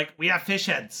 and they're like, "We have fish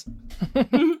heads."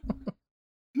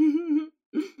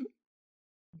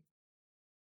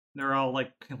 They're all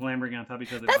like clambering on top of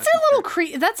each other. That's their little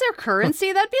that's their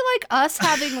currency. That'd be like us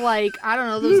having like, I don't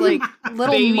know, those like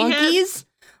little Baby monkeys. heads?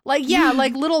 Like, yeah,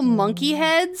 like little monkey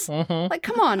heads. Like,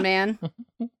 come on, man.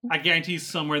 I guarantee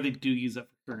somewhere they do use that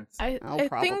for currency. I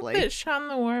probably. think that Sean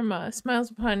the Worm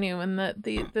smiles upon you and that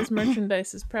this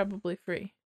merchandise is probably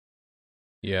free.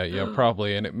 Yeah,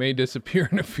 probably, and it may disappear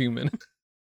in a few minutes.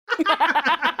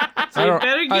 So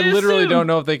I literally don't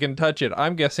know if they can touch it.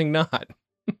 I'm guessing not.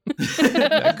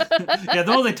 Yeah, the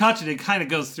moment they touch it, it kind of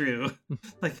goes through.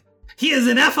 Like, he is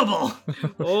ineffable.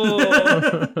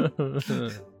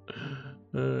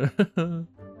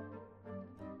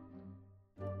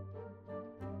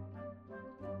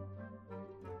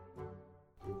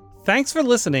 Thanks for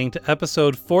listening to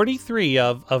episode 43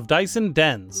 of Dice and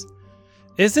Dens.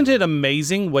 Isn't it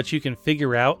amazing what you can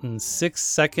figure out in 6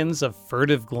 seconds of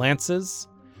furtive glances?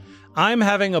 I'm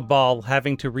having a ball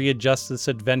having to readjust this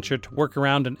adventure to work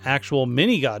around an actual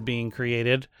mini-god being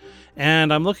created,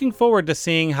 and I'm looking forward to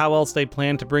seeing how else they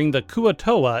plan to bring the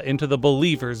Kuo-toa into the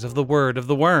believers of the Word of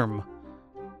the Worm.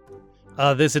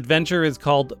 This adventure is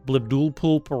called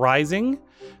Blibdoolpoolp Rising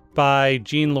by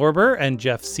Gene Lorber and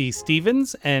Jeff C.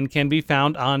 Stevens and can be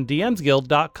found on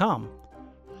dmsguild.com.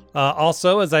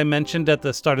 Also, as I mentioned at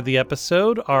the start of the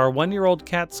episode, our 1-year-old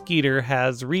cat Skeeter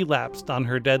has relapsed on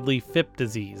her deadly FIP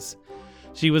disease.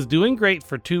 She was doing great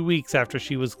for 2 weeks after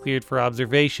she was cleared for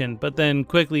observation, but then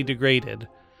quickly degraded.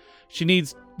 She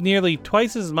needs nearly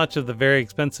twice as much of the very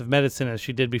expensive medicine as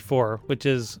she did before, which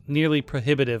is nearly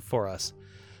prohibitive for us.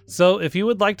 So if you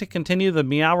would like to continue the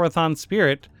Meowrathon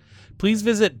spirit, please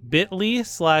visit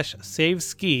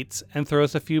bit.ly/saveskeets and throw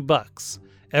us a few bucks.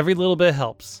 Every little bit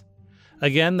helps.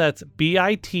 Again, that's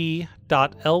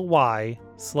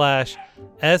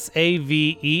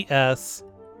bit.ly/SAVESKEETS.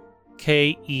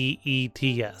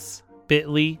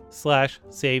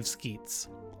 bit.ly/saveskeets.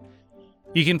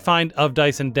 You can find Of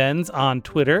Dice and Dens on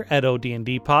Twitter at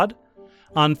ODNDpod,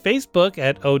 on Facebook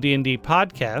at ODND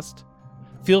Podcast.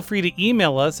 Feel free to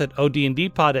email us at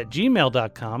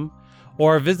odndpod@gmail.com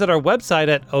or visit our website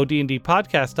at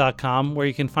odndpodcast.com, where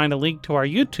you can find a link to our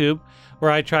YouTube, where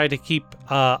I try to keep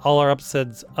all our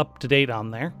episodes up to date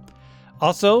on there.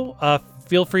 Also,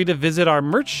 feel free to visit our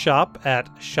merch shop at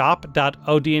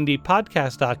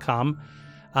shop.odndpodcast.com.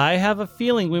 I have a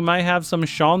feeling we might have some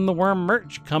Sean the Worm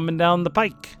merch coming down the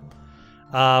pike.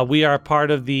 We are part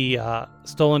of the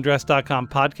StolenDress.com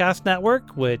podcast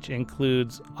network, which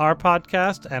includes our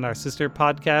podcast and our sister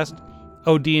podcast,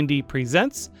 OD&D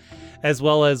Presents, as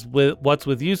well as What's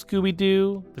With You,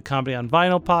 Scooby-Doo, the Comedy on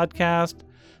Vinyl podcast,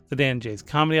 the Dan and Jay's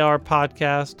Comedy Hour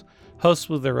podcast, hosts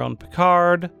with their own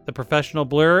Picard, The Professional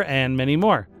Blur, and many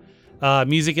more.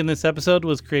 Music in this episode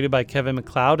was created by Kevin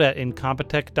MacLeod at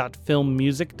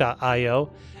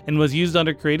incompetech.filmmusic.io and was used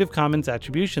under Creative Commons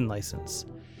Attribution License.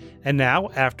 And now,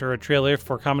 after a trailer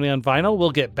for Comedy on Vinyl, we'll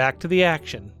get back to the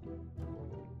action.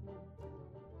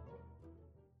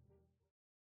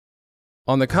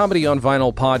 On the Comedy on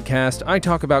Vinyl podcast, I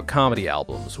talk about comedy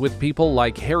albums with people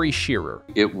like Harry Shearer.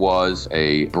 It was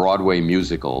a Broadway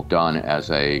musical done as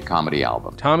a comedy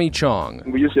album. Tommy Chong.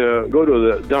 We used to go to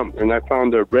the dump, and I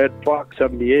found a Red Fox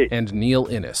 78. And Neil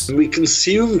Innes. We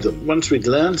consumed them. Once we'd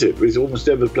learned it, we'd almost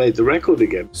never played the record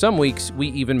again. Some weeks, we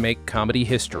even make comedy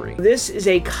history. This is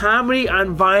a Comedy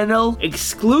on Vinyl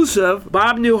exclusive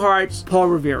Bob Newhart's Paul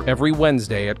Revere. Every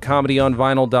Wednesday at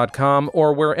comedyonvinyl.com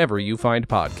or wherever you find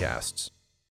podcasts.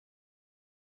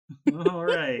 All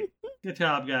right. Good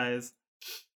job, guys.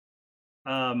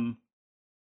 And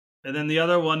then the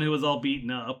other one who was all beaten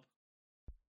up.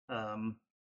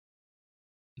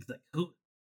 He's like,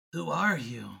 Who are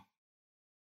you?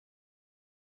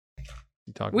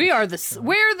 We're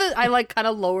the I like kind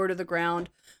of lower to the ground.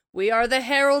 We are the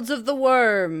Heralds of the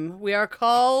Worm. We are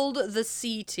called the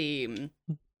C Team.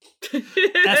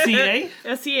 SEA?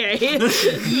 SEA.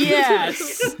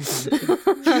 Yes.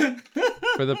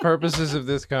 For the purposes of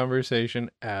this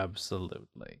conversation,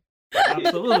 absolutely.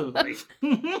 Absolutely.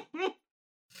 You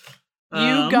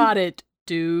got it,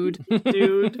 dude.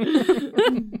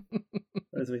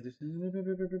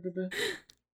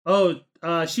 Oh,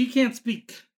 she can't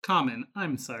speak common.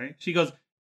 I'm sorry. She goes,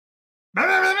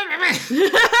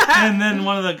 and then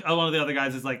one of the other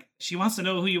guys is like, she wants to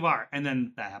know who you are, and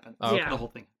then that happens. Oh, okay. The whole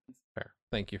thing. Fair.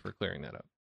 Thank you for clearing that up.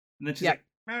 And then she's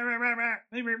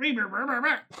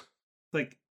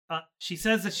like, she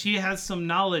says that she has some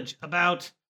knowledge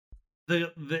about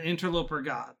the interloper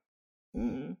god.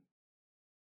 Mm.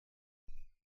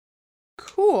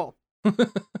 Cool.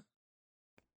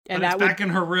 And that back in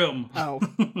her room. Oh.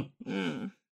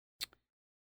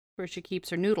 Where she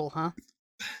keeps her noodle, huh?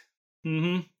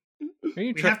 Mm-hmm.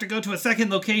 We have to go to a second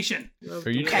location. Are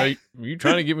you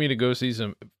trying to get me to go see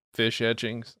some fish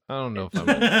etchings? I don't know if I'm...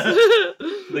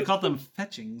 They call them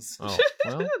fetchings. Oh,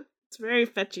 well. It's very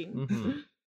fetching. Mm-hmm.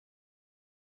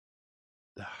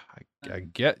 I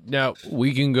get... Now,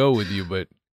 we can go with you, but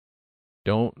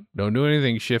don't do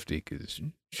anything shifty, because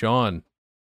Sean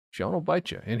will bite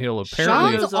you, and he'll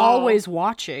apparently... Sean's always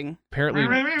watching. Apparently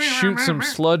shoot some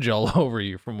sludge all over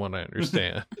you, from what I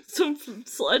understand. Some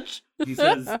sludge? He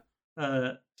says,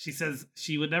 she says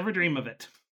she would never dream of it.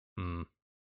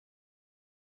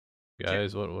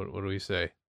 Guys, what do we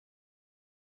say?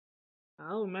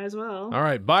 Oh, might as well. All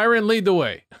right, Byron, lead the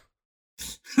way.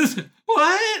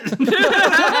 What?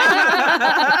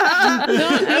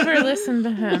 Don't ever listen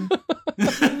to him.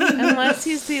 Unless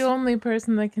he's the only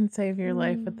person that can save your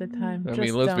life at the time. I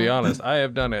mean, let's be honest. I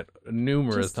have done it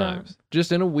numerous times.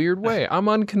 Just in a weird way. I'm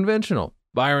unconventional.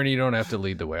 Byron, you don't have to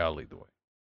lead the way. I'll lead the way.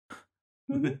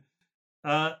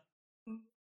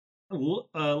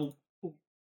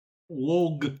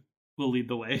 Log will lead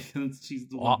the way. She's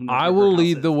the one I will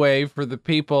lead the way for the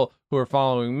people who are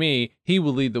following me. He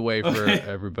will lead the way for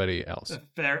everybody else.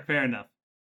 Fair enough.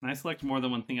 And I select more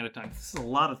than one thing at a time. This is a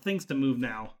lot of things to move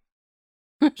now.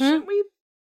 Shouldn't we?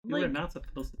 We're not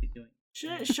supposed to be doing.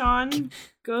 Shouldn't Sean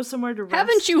go somewhere to rest?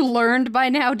 Haven't you learned by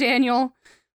now, Daniel,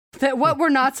 that what we're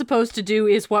not supposed to do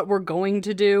is what we're going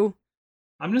to do?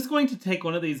 I'm just going to take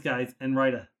one of these guys and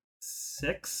write a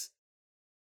 6.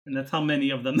 And that's how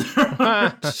many of them there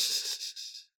are.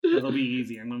 It'll be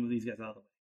easy. I'm going to move these guys out of the way.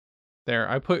 There,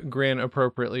 I put Grin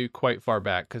appropriately quite far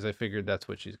back because I figured that's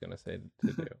what she's going to say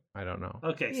to do. I don't know.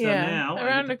 Okay, so now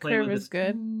around a curve is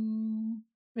good.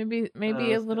 Maybe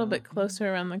a little bit closer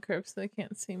around the curve so they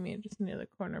can't see me just near the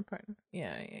corner part.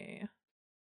 Yeah.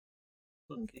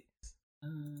 Okay.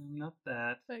 Not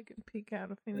that. So I can peek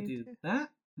out if I need do to. That?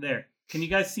 There. Can you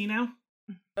guys see now?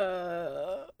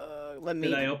 Let me.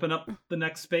 Did I open up the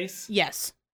next space?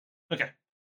 Yes. Okay.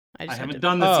 I haven't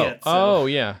done this yet. So. Oh,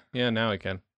 yeah. Yeah, now I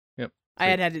can. Yep. I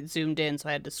had it zoomed in, so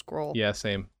I had to scroll. Yeah,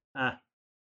 same.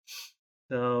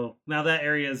 So now that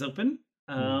area is open.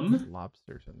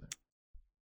 Lobsters in there.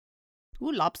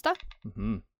 Ooh, lobster?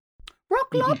 Mm-hmm.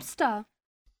 Rock lobster!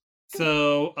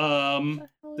 So,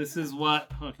 this is what...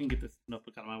 Oh, I can get this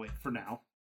notebook out of my way for now.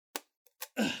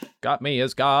 Got me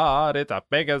as God, it's as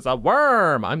big as a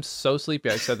worm. I'm so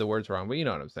sleepy I said the words wrong, but you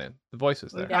know what I'm saying. The voice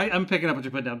was there. I'm picking up what you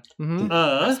put down. Mm-hmm.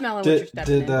 I'm smelling what you're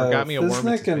stepping in. Got me a worm.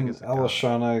 Fiznik and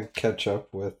Elishana catch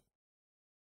up with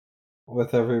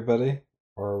everybody?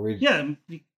 Or are we... Yeah.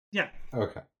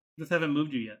 Okay. Just haven't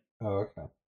moved you yet. Oh, okay.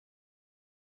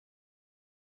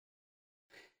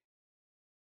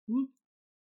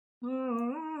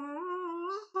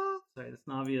 Sorry, this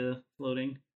Navia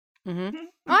floating. Mm-hmm.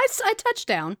 I touched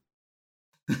down.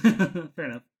 Fair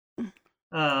enough.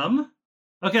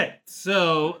 Okay,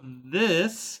 so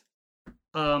this,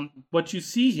 what you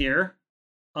see here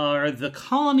are the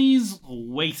colony's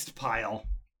waste pile.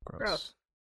 Gross.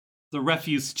 The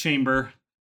refuse chamber.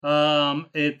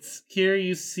 It's here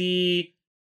you see,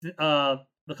 the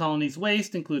colony's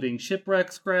waste, including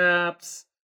shipwreck scraps,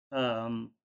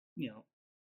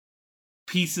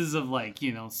 pieces of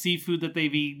seafood that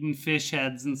they've eaten, fish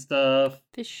heads and stuff.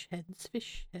 Fish heads.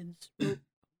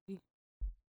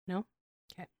 No?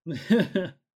 Okay.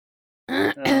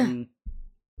 And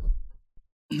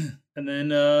then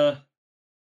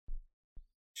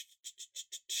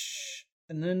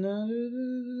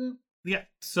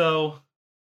so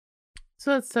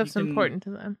that stuff's important to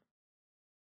them.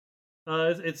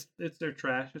 It's their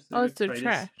trash. It's their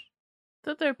trash. I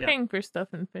thought they're paying for stuff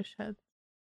in fish heads.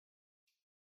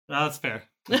 That's fair.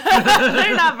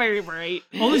 They're not very bright.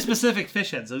 Only specific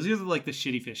fish heads. Those are like the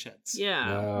shitty fish heads.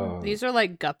 Yeah. Oh. These are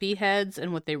like guppy heads,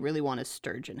 and what they really want is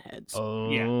sturgeon heads.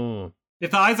 Oh. Yeah.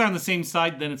 If the eyes are on the same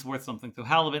side, then it's worth something. So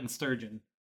halibut and sturgeon.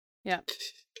 Yeah.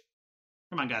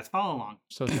 Come on, guys, follow along.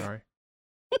 So sorry.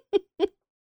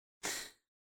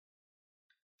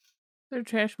 They're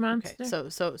trash monster. Okay,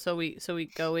 so we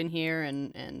go in here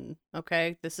and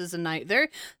okay, this is a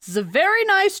very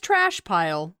nice trash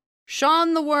pile.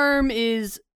 Sean the Worm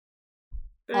is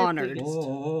honored.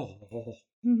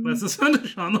 That's the sound of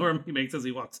Sean the Worm he makes as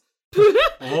he walks.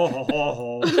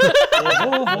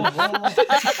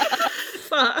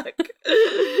 Fuck.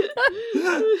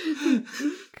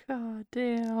 God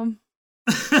damn.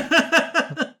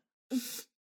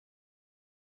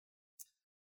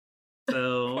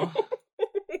 So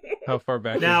how far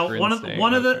back? Now, is one of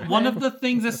the the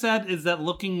things it said is that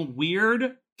looking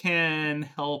weird can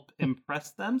help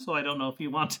impress them. So I don't know if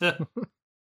you want to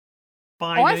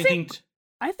find anything.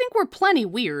 I think we're plenty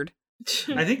weird.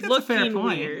 I think that's a fair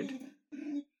point. Weird.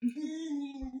 Do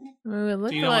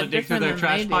you want to dig through their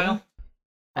trash pile?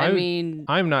 I mean,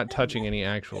 I'm not touching any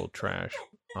actual trash.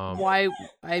 Why?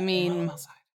 I mean,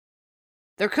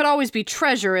 there could always be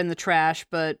treasure in the trash,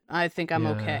 but I think I'm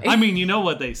okay. I mean, you know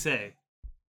what they say.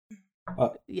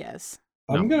 Yes.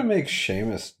 I'm gonna make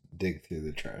Seamus dig through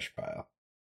the trash pile.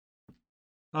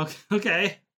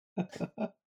 Okay.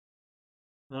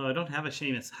 Oh, I don't have a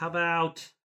Seamus. How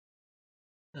about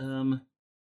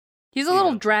he's a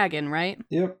little dragon, right?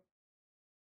 Yep.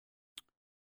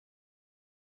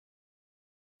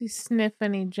 Do you sniff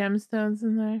any gemstones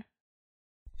in there?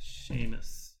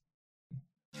 Seamus.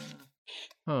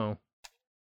 Oh.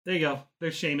 There you go.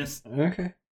 There's Seamus.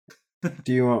 Okay.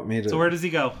 Do you want me to? So where does he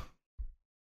go?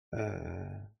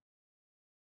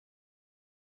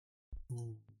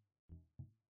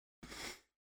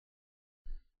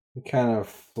 He kind of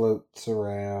floats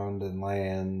around and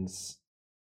lands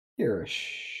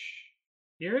here-ish.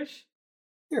 Here-ish?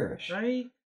 Here-ish.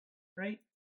 Right?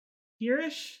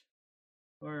 Here-ish?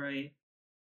 Or right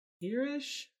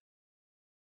here-ish?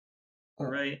 Or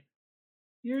right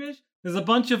here-ish? There's a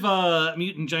bunch of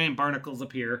mutant giant barnacles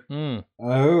up here.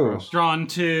 Oh. Drawn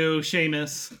to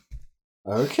Seamus.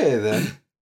 Okay, then.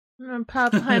 I'm gonna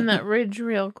pop behind that ridge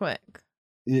real quick.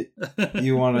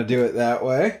 You want to do it that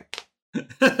way?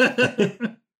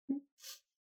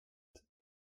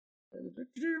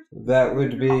 That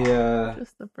would be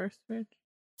just the first ridge.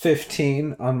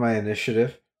 15 on my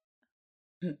initiative.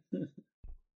 Right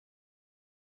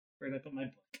up on my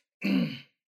book.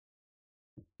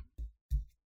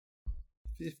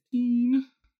 15.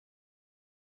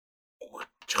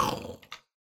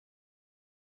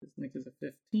 This Nick is a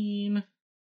 15.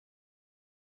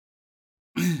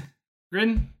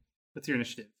 Grin, what's your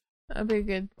initiative? That'd be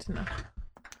good to know.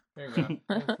 There you go.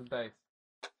 That's the dice.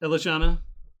 Elishana?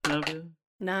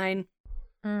 9.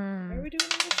 Are we doing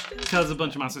initiative? Because a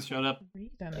bunch of monsters showed up.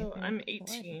 Oh, I'm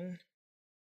 18.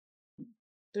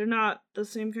 They're not the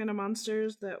same kind of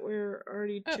monsters that we're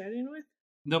already chatting with?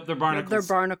 Nope, they're barnacles. They're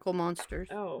barnacle monsters.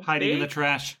 Oh, hiding in the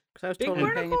trash. Because I was Big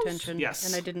totally paying barnacles? attention. Yes.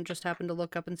 And I didn't just happen to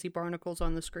look up and see barnacles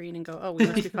on the screen and go, oh, we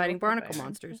must be fighting barnacle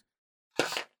monsters.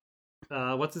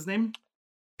 What's his name?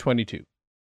 22.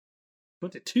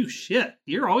 22. Shit.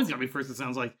 You're always gonna be first, it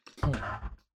sounds like.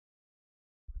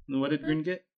 And what did Grin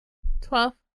get?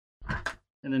 12.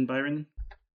 And then Byron?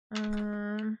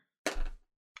 18?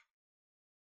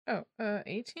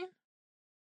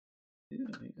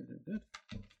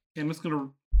 Yeah, I'm just gonna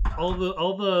all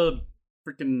the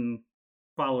freaking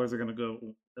followers are gonna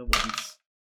go at once.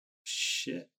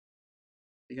 Shit.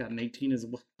 They got an 18 as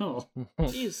well.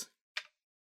 Jeez.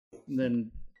 And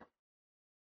then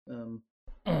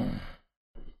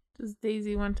Does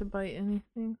Daisy want to bite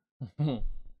anything?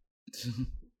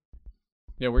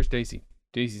 Yeah, where's Daisy?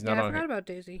 Daisy's not I on forgot here. about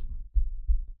Daisy.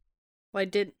 Well,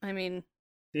 Daisy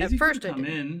at first could I come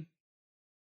did. in.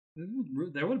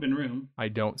 There would have been room. I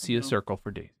don't see a circle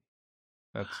for Daisy.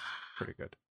 That's pretty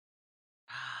good.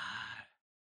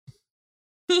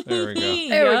 There we go.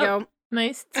 There we go.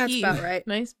 Nice teeth. That's about right.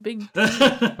 Nice big teeth.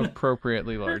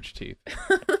 Appropriately large teeth.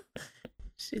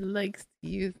 She likes to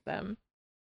use them.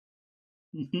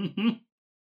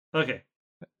 Okay.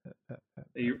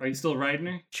 Are you still riding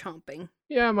her? Chomping.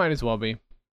 Yeah, might as well be.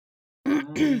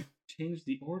 Change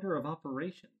the order of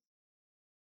operations.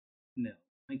 No,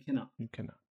 I cannot. You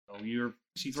cannot. Oh,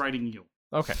 she's riding you.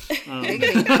 Okay.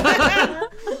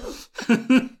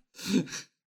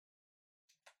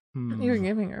 You're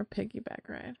giving her a piggyback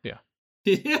ride. Yeah.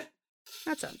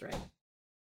 That sounds right.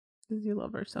 Because you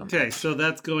love her so much. Okay, so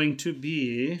that's going to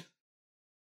be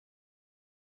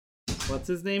what's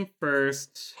his name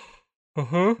first.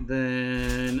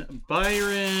 Then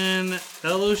Byron,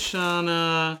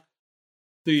 Elushana,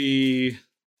 the...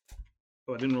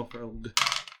 Oh, I didn't roll for Olg.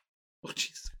 Oh,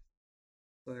 jeez.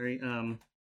 Sorry.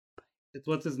 It's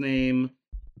what's his name?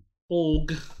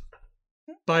 Olg,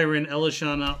 Byron,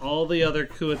 Elushana, all the other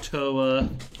Kuatoa.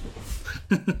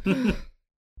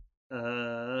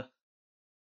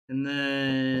 And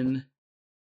then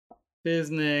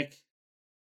Biznik,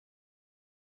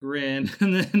 Grin,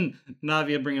 and then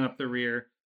Navia bringing up the rear.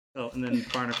 Oh, and then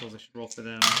Barnacles. I should roll for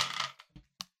them.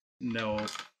 No,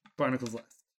 Barnacles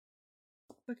last.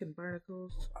 Fucking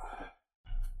barnacles.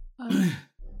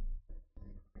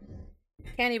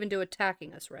 Can't even do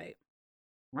attacking us right.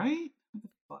 Right? What the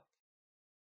fuck?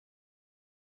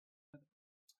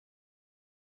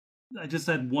 I just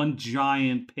had one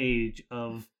giant page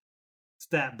of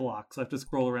stat blocks. I have to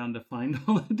scroll around to find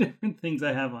all the different things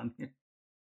I have on here.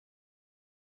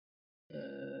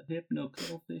 Hypno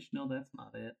cuttlefish. No, that's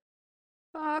not it.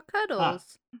 Aw,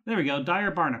 Cuddles. There we go.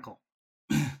 Dire Barnacle.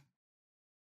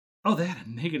 Oh, they had a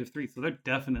 -3, so they're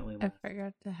definitely left. I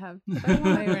forgot to have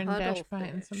Byron dash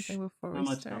behind something before we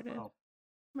started.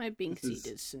 My Binksy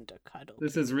is into cuddle.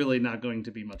 This is really not going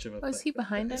to be much of a. Oh, is he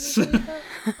behind anything?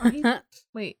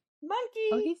 Wait. Monkey!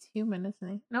 Oh, he's human, isn't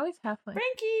he? No, he's halfling.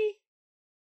 Frankie!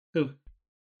 Who?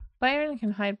 Byron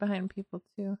can hide behind people,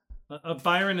 too.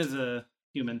 Byron is a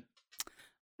human.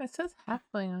 It says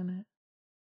halfling on it.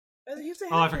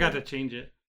 Oh, I forgot to change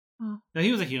it. Oh. No,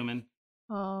 he was a human.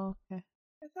 Oh, okay.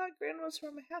 I thought Gran was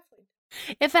from a halfling.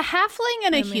 If a halfling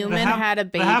and a human had a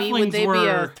baby, would they be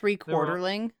a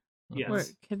 3/4ling? Yes. We're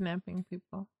kidnapping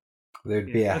people.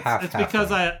 There'd be a half. It's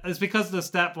because the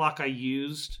stat block I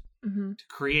used to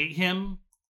create him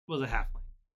was a halfling.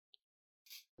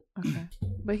 Okay,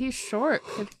 but he's short.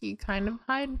 Could he kind of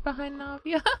hide behind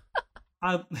Navia?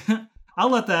 I'll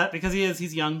let that because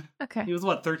he's young. Okay. He was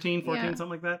what, 13, 14, something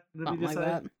like that? Something like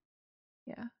that.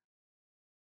 Yeah.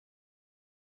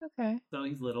 Okay. So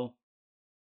he's little.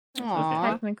 Aww. So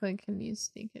technically can use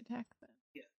sneak attack then.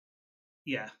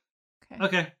 Yeah.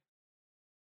 Okay.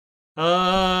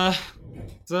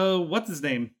 So what's his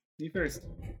name? You first.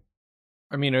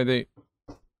 I mean,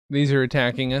 these are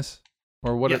attacking us?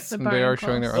 Or what? Yes. They are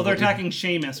showing their. Oh, they're attacking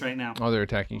Seamus right now. Oh, they're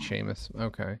attacking Seamus.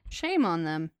 Okay. Shame on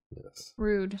them. Yes.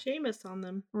 Rude. Seamus on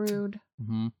them. Rude.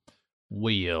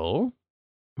 Well.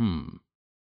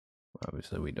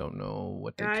 Obviously, we don't know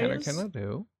what they can or cannot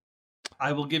do.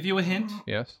 I will give you a hint.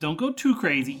 Yes. Don't go too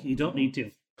crazy. You don't need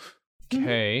to.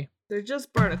 Okay. They're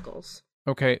just barnacles.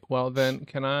 Okay. Well, then,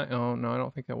 can I? Oh no, I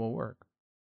don't think that will work.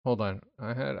 Hold on.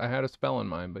 I had a spell in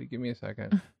mind, but give me a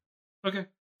second. Okay.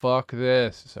 Fuck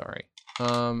this. Sorry.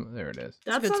 There it is.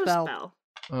 That's not a spell.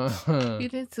 You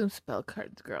did some spell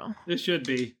cards, girl. It should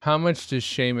be. How much does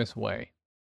Seamus weigh?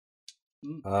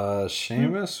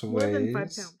 Seamus More than 5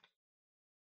 weighs.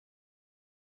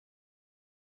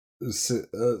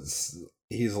 pounds.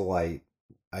 He's light.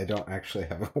 I don't actually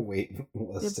have a weight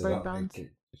listed on my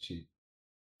character sheet.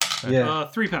 Yeah.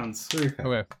 3 pounds. 3 pounds.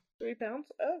 Okay. 3 pounds?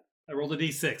 Oh. I rolled a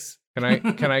d6.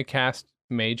 Can I cast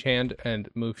Mage Hand and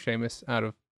move Seamus out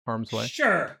of harm's way?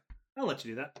 Sure. I'll let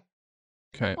you do that.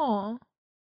 Okay. Aw.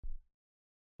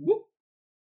 Whoop.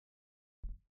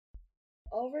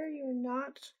 Oliver, you're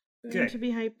not going to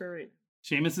be hyper right now.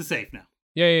 Seamus is safe now.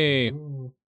 Yay!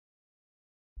 Now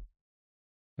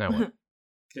what?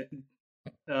 Okay.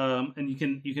 And you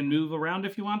can move around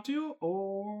if you want to,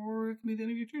 or it can be the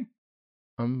end of your turn.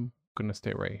 I'm gonna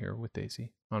stay right here with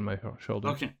Daisy on my shoulder.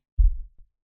 Okay.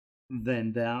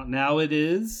 Then now it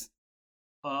is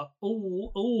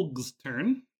Olg's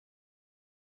turn.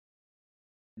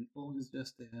 And Olg is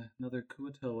just another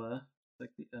Kuatoa,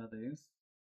 like the others.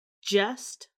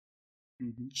 Just a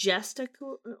Yes.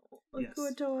 Kuatoa? That's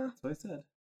what I said.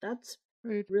 That's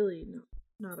Rude. really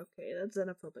not okay. That's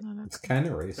xenophobic. It's kind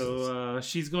of racist. So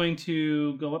she's going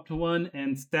to go up to one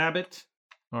and stab it.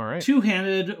 All right.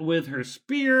 Two-handed with her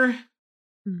spear.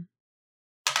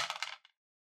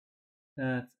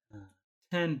 That's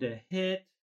 10 to hit.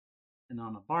 And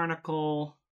on a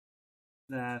barnacle,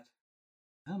 that...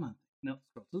 Come on. No,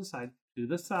 scroll to the side. To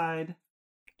the side.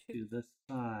 To the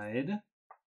side.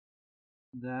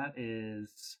 That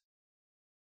is...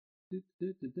 What's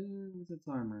its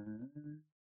armor?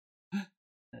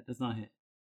 That does not hit.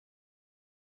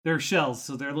 They're shells,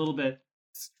 so they're a little bit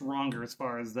stronger as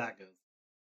far as that goes.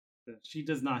 But she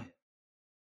does not hit.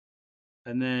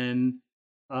 And then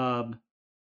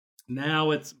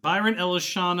now it's Byron,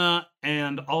 Elushana,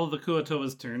 and all of the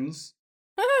Kuatoa's turns.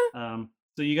 So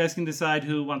you guys can decide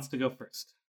who wants to go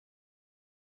first.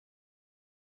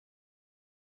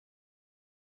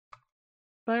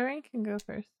 Byron can go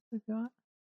first if you want.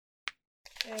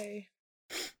 Okay.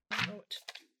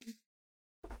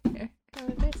 Here,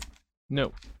 cover this.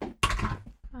 No.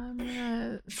 I'm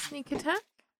gonna sneak attack,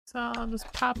 so I'll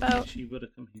just pop out. She would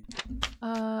have come here.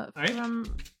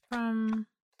 From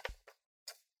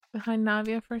behind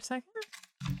Navia for a second.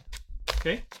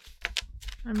 Okay.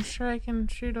 I'm sure I can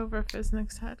shoot over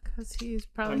Fiznik's head because he's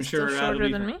probably I'm sure still shorter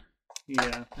than me.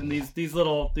 Yeah, and these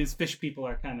fish people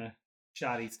are kind of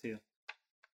shotties too.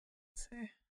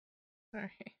 Sorry,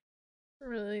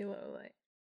 really low light.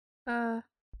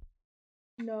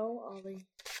 No, Ollie.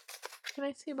 Can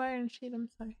I see Byron shoot? I'm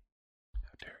sorry.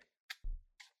 How dare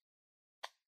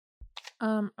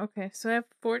you? Okay, so I have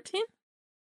 14.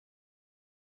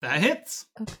 That hits.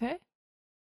 Okay.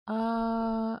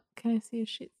 Can I see a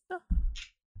sheet still?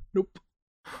 Nope.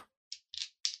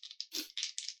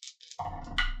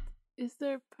 Is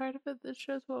there part of it that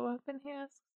shows what weapon he has?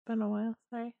 It's been a while,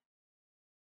 sorry.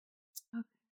 Okay.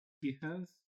 He has.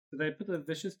 Did I put the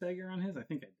vicious dagger on his? I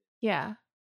think I did. Yeah.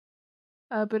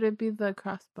 But it'd be the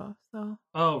crossbow, so.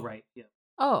 Oh, right. Yeah.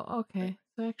 Oh, okay.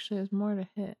 So actually there's more to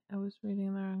hit. I was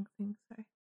reading the wrong thing, sorry.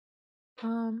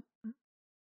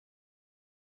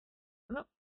 Nope.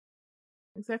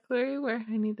 Exactly where you were.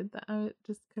 I needed that. I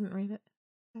just couldn't read it.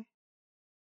 Okay.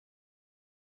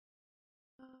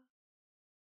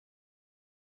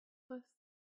 Plus.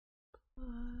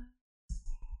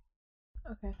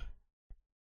 Okay.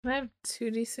 Can I have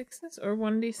 2d6s or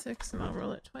 1d6 and I'll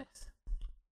roll it twice?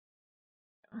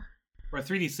 Or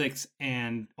 3d6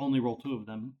 and only roll 2 of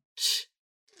them.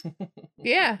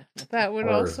 Yeah, that would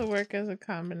also work as a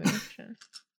combination.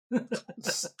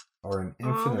 Or an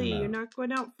infinite Ollie, amount. you're not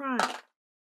going out front.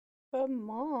 But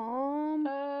Mom.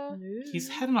 He's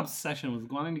had an obsession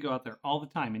with wanting to go out there all the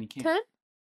time, and he can't.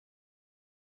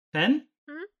 10?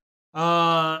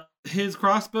 10? His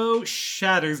crossbow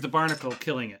shatters the barnacle,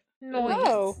 killing it.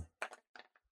 No.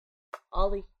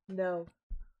 Ollie, no.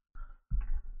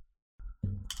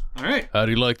 All right. How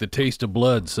do you like the taste of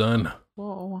blood, son?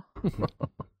 Whoa.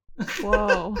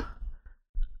 Whoa.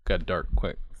 Got dark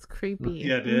quick. It's creepy.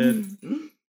 Yeah, it did.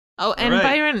 Oh, and right.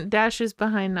 Byron dashes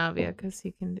behind Navia because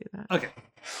he can do that. Okay.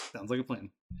 Sounds like a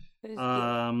plan.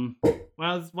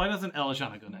 Well, why doesn't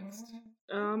Elishana go next?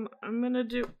 I'm gonna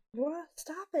do. What?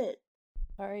 Stop it.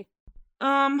 Sorry.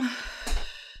 I'll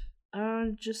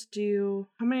just do.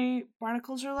 How many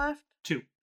barnacles are left? 2.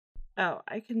 Oh,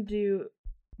 I can do.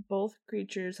 Both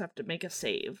creatures have to make a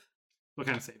save. What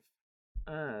kind of save?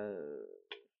 I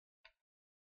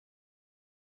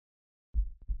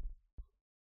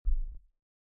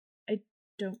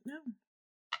don't know.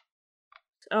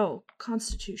 Oh,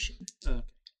 Constitution. Okay.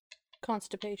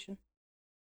 Constipation.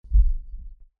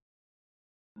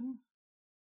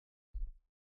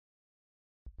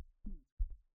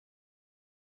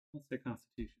 Let's say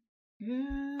Constitution.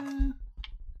 Yeah.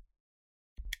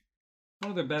 One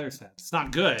of their better stats. It's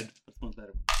not good, but it's one of the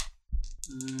better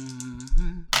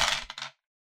ones.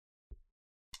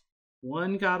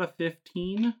 One got a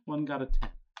 15, one got a 10.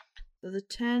 So the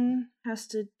 10 has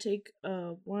to take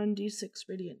 1d6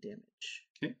 radiant damage.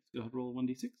 Okay, go ahead and roll a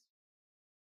 1d6.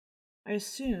 I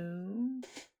assume.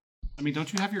 I mean,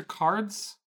 don't you have your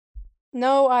cards?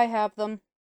 No, I have them.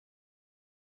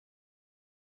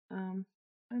 I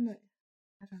don't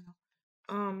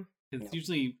know. It's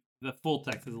usually the full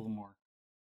text is a little more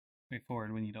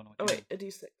straightforward when you don't know what Oh, you're wait, a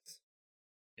d6.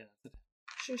 Yeah, that's it.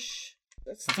 Shush.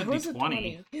 That's that a was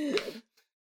D20. a 20.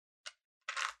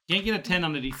 Can't get a 10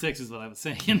 on the d6 is what I was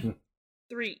saying.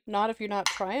 3. Not if you're not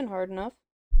trying hard enough.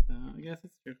 I guess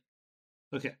it's true.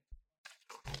 Okay.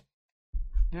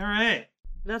 All right.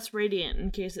 That's radiant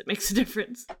in case it makes a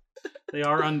difference. They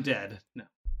are undead. No.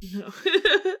 No.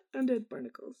 Undead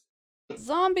barnacles.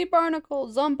 Zombie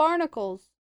barnacles. Zombarnacles.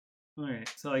 All right.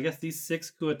 So I guess these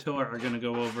 6 Kuatoa are going to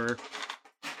go over.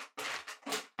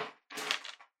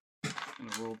 I'm going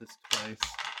to roll this twice.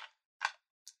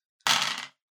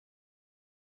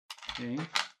 Okay.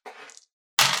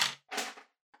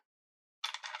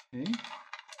 Okay.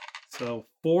 So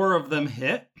 4 of them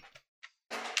hit.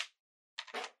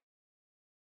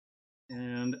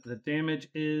 And the damage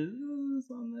is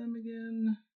on them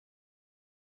again.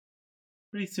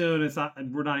 Pretty soon,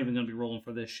 we're not even going to be rolling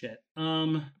for this shit.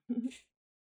 They're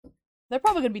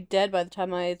probably going to be dead by the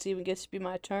time it even gets to be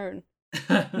my turn.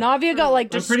 Navia got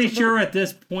I'm pretty sure at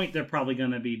this point they're probably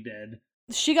going to be dead.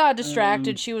 She got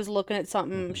distracted. She was looking at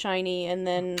something shiny, and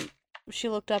then she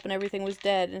looked up and everything was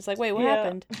dead. And it's like, wait, what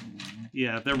happened?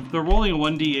 Yeah, they're rolling a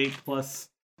 1d8 plus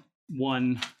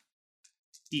 1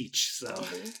 each, so.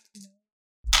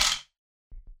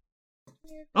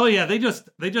 Oh yeah, they just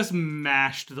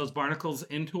mashed those barnacles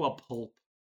into a pulp.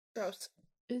 Gross.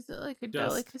 Is it like a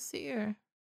delicacy or?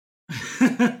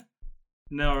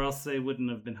 No, or else they wouldn't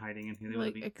have been hiding in here. They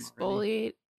like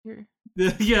exfoliate your.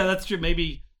 Yeah, that's true.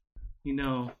 Maybe,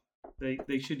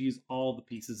 they should use all the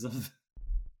pieces of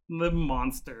the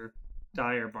monster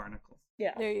dire barnacles.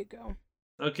 Yeah, there you go.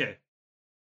 Okay.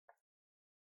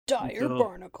 Dire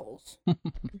barnacles.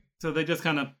 So they just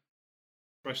kind of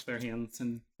brush their hands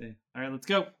and say, "All right, let's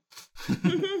go."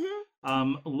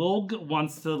 Log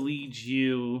wants to lead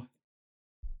you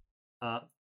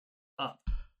up.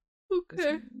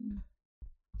 Okay.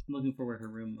 I'm looking for where her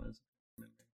room was.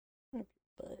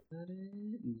 But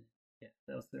yeah,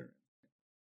 that was their room.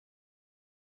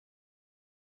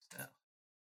 So,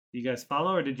 do you guys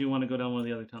follow, or did you want to go down one of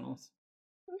the other tunnels?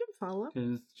 I can follow.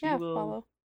 Follow.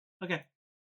 Okay.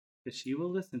 Because she will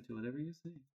listen to whatever you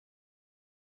say.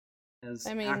 As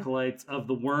acolytes of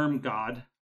the worm god.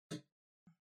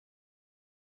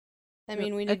 I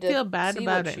mean, we need I to feel bad see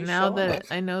about what it she's now showing that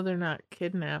us. I know they're not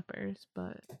kidnappers,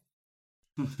 but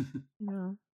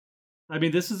I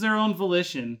mean, this is their own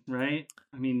volition, right?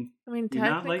 I mean,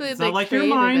 technically it's they not like you're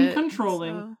created mind it,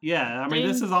 controlling. so- Yeah, I mean,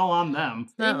 this is all on them.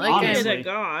 It's not like honestly. a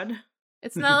god.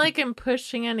 It's not like I'm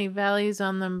pushing any values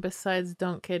on them besides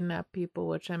don't kidnap people,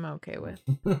 which I'm okay with.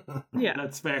 Yeah,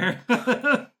 that's fair.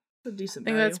 a I decent.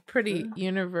 think that's value. pretty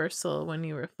universal when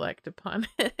you reflect upon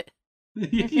it.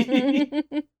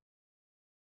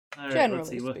 All right, Generally let's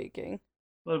see. speaking.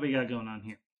 What do we got going on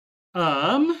here?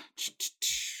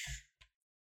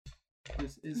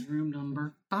 This is room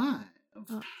number 5.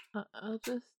 I'll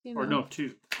just, Or no,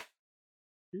 2.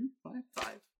 2, 5,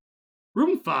 5.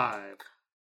 Room 5.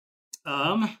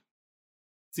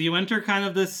 So you enter kind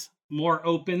of this more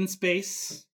open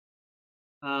space.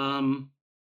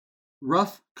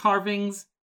 Rough carvings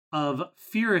of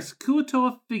fierce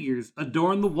Kuo-toa figures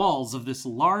adorn the walls of this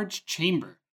large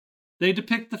chamber. They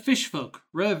depict the fish folk,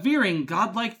 revering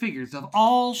godlike figures of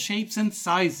all shapes and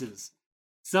sizes.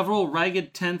 Several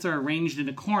ragged tents are arranged in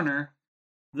a corner.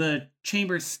 The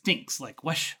chamber stinks like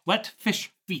wet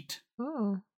fish feet.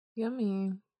 Oh,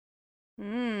 yummy.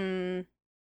 Mmm.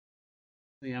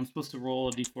 So yeah, I'm supposed to roll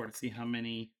a d4 to see how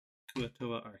many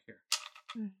Kuo-toa are here.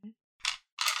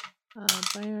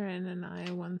 Byron and I,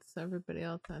 once everybody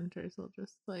else enters, will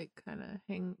just like kind of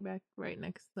hang back right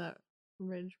next to that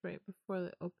ridge right before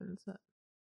it opens up.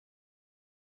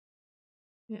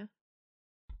 Yeah.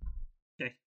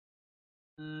 Okay.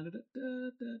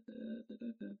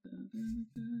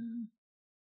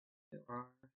 There are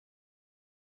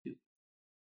 2.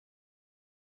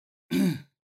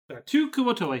 There are 2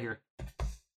 Kuo-toa here.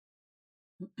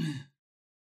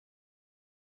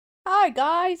 Hi,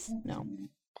 guys. No.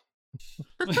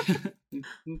 You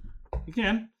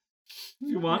can. If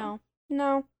you want.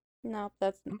 No,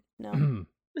 that's no.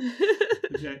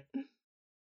 Okay.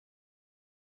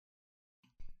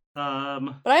 But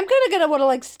I'm gonna want to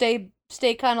like stay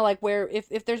kind of like where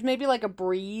if there's maybe like a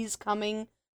breeze coming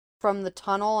from the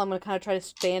tunnel, I'm gonna kind of try to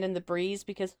stand in the breeze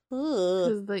because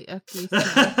the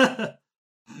yucky.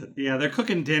 Yeah, they're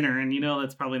cooking dinner, and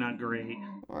that's probably not great.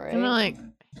 Right. I'm gonna like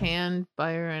hand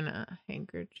Byron a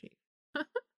handkerchief.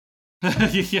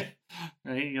 Yeah,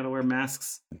 right. You gotta wear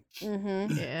masks.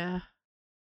 Mm-hmm. Yeah.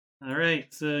 All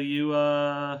right, so you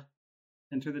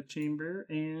enter the chamber,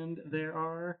 and there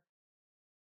are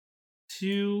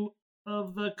 2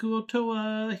 of the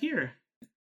Kuo-toa here.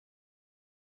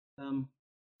 Who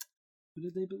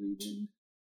did they believe in?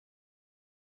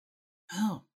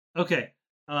 Oh, okay.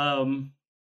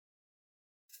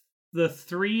 The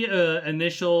 3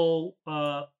 initial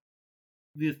the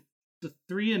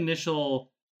 3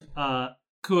 initial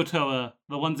Kuo-toa,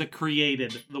 the ones that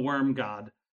created the worm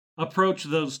god, approach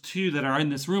those 2 that are in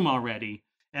this room already,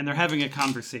 and they're having a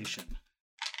conversation.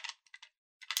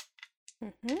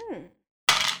 Mm-hmm.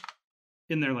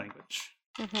 In their language.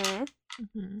 Mm-hmm.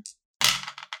 Mm-hmm.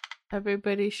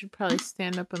 Everybody should probably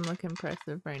stand up and look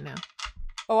impressive right now.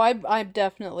 Oh, I'm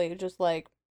definitely just like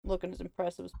looking as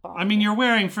impressive as possible. I mean, you're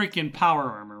wearing freaking power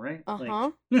armor, right?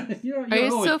 Uh-huh. Like, Are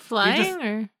you still flying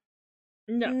or?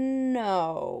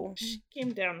 No. She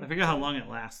came down. I forget how long it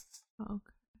lasts.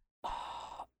 Okay.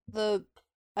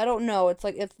 I don't know. It's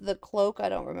the cloak. I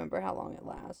don't remember how long it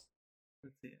lasts.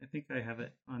 Let's see. I think I have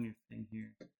it on your thing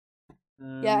here.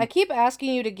 Yeah, I keep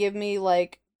asking you to give me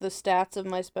like the stats of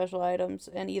my special items,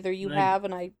 and either you have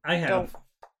and I have.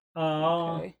 Don't.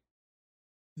 Okay.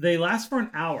 They last for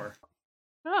an hour.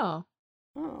 Oh.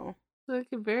 Oh. So it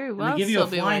could very And well they give you a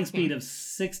still be flying working. speed of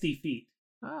 60 feet.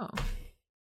 Oh.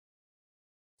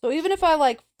 So even if I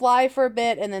like fly for a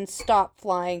bit and then stop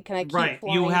flying, can I keep Right.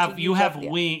 flying? You have to use up the-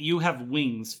 you have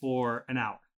wings for an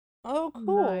hour. Oh,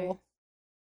 cool. Nice.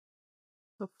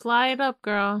 So fly it up,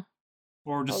 girl.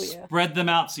 Or just spread them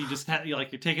out so you just have, you're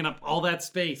taking up all that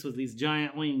space with these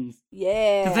giant wings.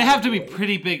 Yeah. Because they have to be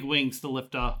pretty big wings to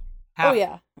lift a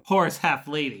half horse, half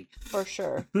lady. For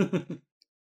sure.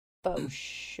 For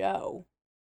show.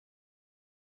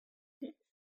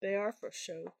 They are for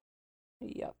show.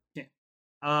 Yep. Yeah.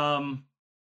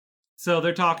 So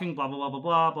they're talking blah blah blah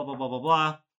blah blah blah blah blah blah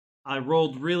blah. I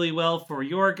rolled really well for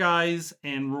your guys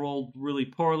and rolled really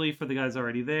poorly for the guys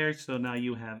already there. So now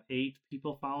you have 8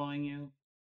 people following you.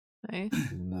 Nice.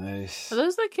 Nice. Are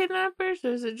those the kidnappers,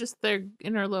 or is it just their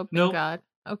interloping god?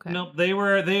 Okay. Nope. They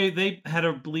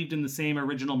had believed in the same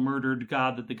original murdered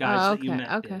god that the guys that you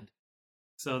met did.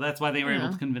 So that's why they were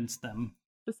able to convince them.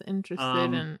 Just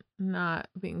interested in not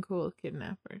being cool with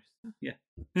kidnappers. Yeah.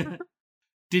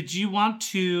 Did you want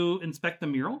to inspect the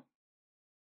mural?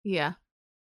 Yeah.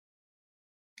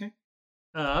 Okay.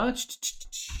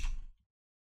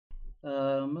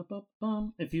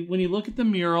 When you look at the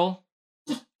mural,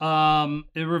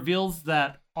 it reveals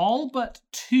that all but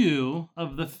 2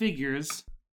 of the figures,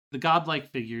 the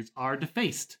godlike figures, are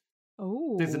defaced.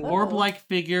 Oh. There's an orb-like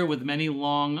figure with many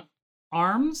long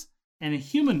arms and a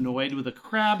humanoid with a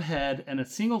crab head and a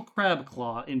single crab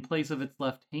claw in place of its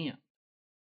left hand.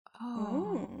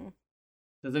 Oh.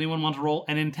 Does anyone want to roll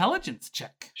an intelligence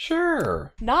check?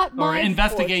 Sure. Not my Or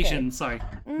investigation, sorry.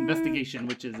 Investigation,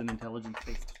 which is an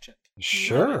intelligence-based check.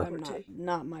 Sure.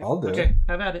 Not my I'll do it. Okay,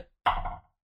 have at it.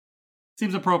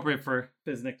 Seems appropriate for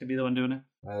Fiznik to be the one doing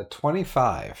it.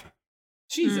 25.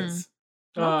 Jesus.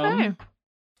 Okay.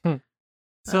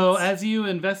 So as you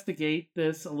investigate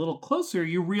this a little closer,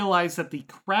 you realize that the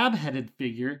crab-headed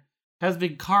figure has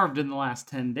been carved in the last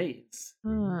 10 days.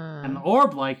 An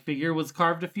orb-like figure was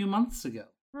carved a few months ago.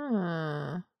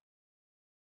 And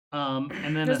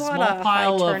then There's a a small lot of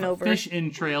pile high of turnover. fish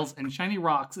entrails and shiny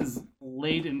rocks is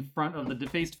laid in front of the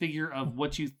defaced figure of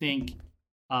what you think,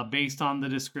 based on the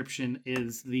description,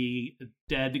 is the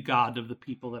dead god of the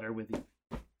people that are with you.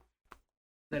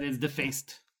 That is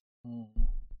defaced.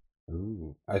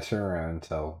 Ooh. I turn around and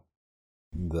tell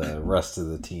the rest of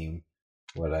the team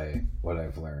what I've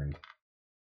learned.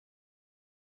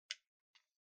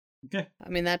 Okay. I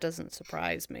mean, that doesn't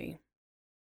surprise me.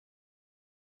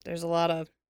 There's a lot of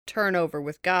turnover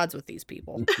with gods with these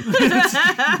people.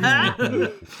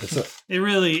 It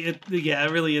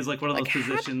really is like one of those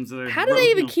positions that are. How do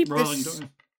they even keep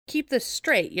this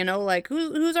straight? Like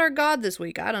who's our god this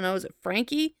week? I don't know. Is it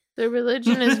Frankie? Their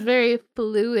religion is very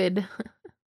fluid.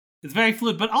 It's very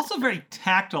fluid, but also very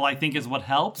tactile, I think, is what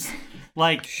helps.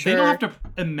 Like, they don't have to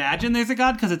imagine there's a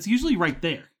god, because it's usually right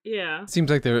there. Yeah.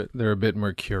 Seems like they're a bit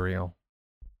mercurial.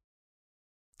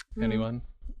 Anyone?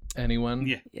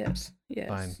 Yeah. Yes.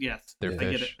 Fine. Yes. They're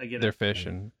fish. I get it. They're fish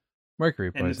and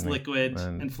mercury poisoning. And it's liquid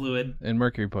and fluid. And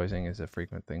mercury poisoning is a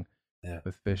frequent thing. Yeah.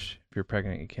 With fish. If you're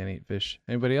pregnant, you can't eat fish.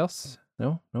 Anybody else?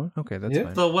 No? Okay, that's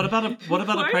fine. So what about a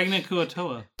pregnant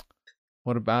Kuatoa?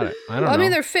 What about it? I don't know. I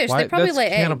mean, they're fish. They probably lay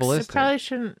eggs. They probably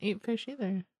shouldn't eat fish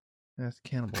either. That's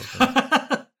cannibalism.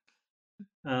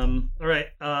 All right.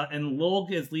 And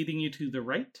Lolg is leading you to the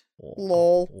right.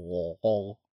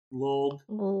 Lol. Lolg.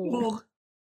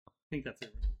 I think that's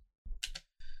it.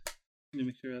 Let me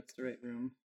make sure that's the right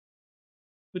room.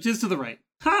 Which is to the right.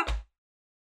 Ha!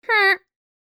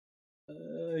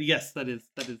 Yes, that is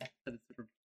the room.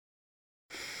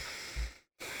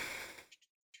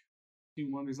 He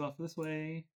wanders off this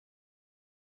way.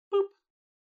 Boop.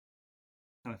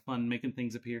 Kind of fun making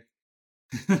things appear.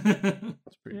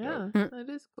 That's pretty dope. That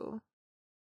is cool.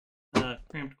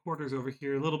 Cramped quarters over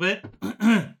here a little bit.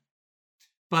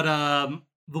 But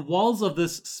the walls of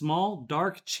this small,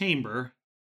 dark chamber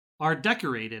are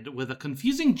decorated with a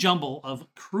confusing jumble of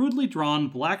crudely drawn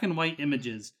black and white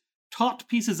images. Taut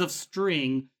pieces of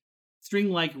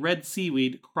string-like red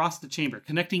seaweed cross the chamber,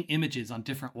 connecting images on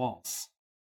different walls.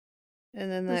 And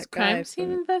then This that guy crime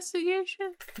scene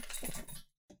investigation?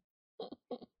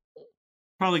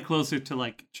 Probably closer to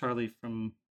like Charlie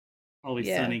from Always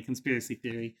Sunny conspiracy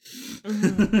theory.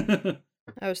 Mm-hmm.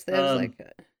 I was like,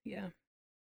 yeah.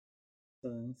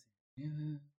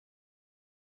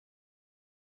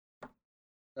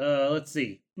 Let's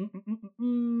see.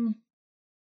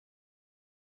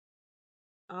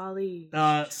 Ali.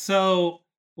 So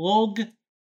Lolg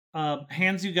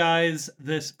hands you guys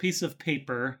this piece of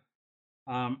paper,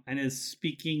 and is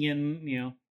speaking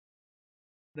in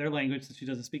their language, since she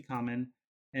doesn't speak common.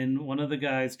 And one of the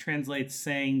guys translates,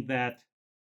 saying that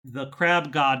the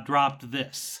crab god dropped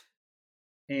this.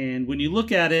 And when you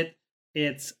look at it,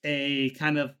 it's a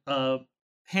kind of a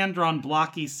hand-drawn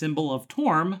blocky symbol of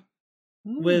Torm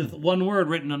with one word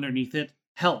written underneath it: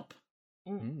 help.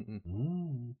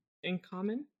 In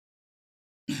common?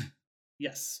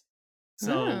 Yes.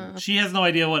 So she has no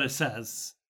idea what it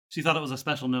says. She thought it was a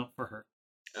special note for her.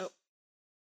 Oh.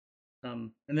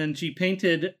 And then she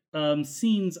painted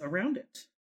scenes around it.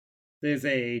 There's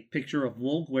a picture of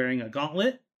Wolg wearing a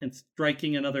gauntlet and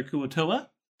striking another Kuo-toa.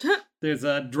 There's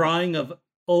a drawing of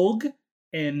Olg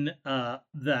in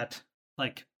that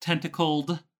like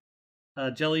tentacled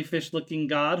jellyfish-looking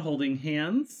god holding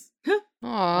hands.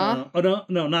 Aww.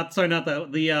 Not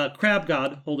that. The crab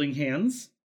god holding hands.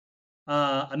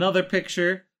 Another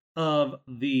picture of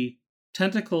the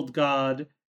tentacled god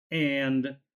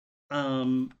and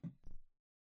the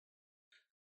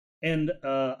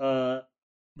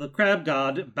crab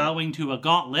god bowing to a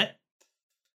gauntlet,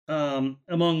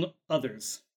 among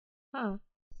others. Huh.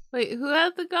 Wait, who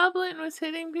had the goblet and was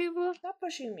hitting people? Stop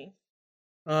pushing me.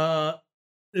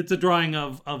 It's a drawing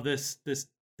of this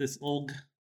Olg,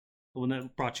 the one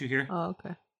that brought you here. Oh,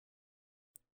 okay.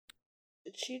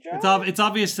 Did she draw? It's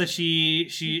obvious that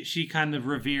she kind of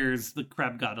reveres the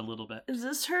crab god a little bit. Is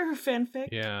this her fanfic?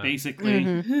 Yeah. Basically.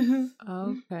 Mm-hmm.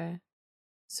 Okay.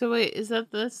 So wait, is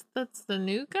that's the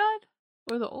new god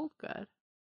or the old god?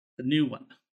 The new one.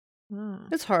 Oh.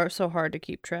 It's so hard to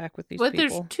keep track with these But people.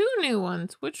 there's two new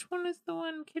ones. Which one is the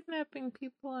one kidnapping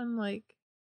people and like?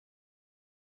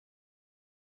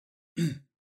 That's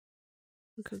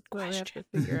what we have to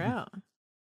figure out.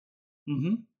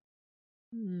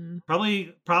 Mm-hmm.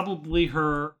 Probably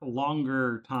her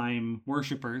longer time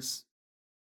worshippers,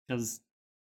 because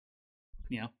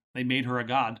they made her a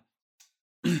god.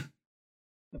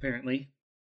 Apparently.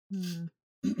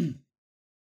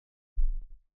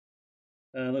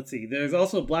 Let's see. There's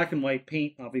also black and white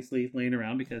paint, obviously, laying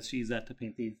around because she's at to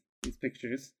paint these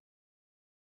pictures.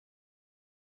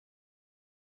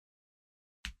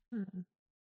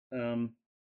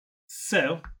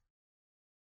 So,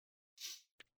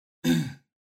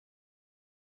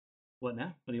 what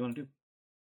now? What do you want to do?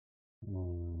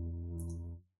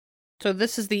 So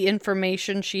this is the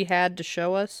information she had to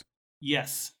show us?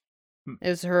 Yes.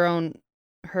 Is her own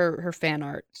her fan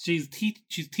art. She's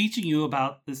teaching you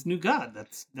about this new god.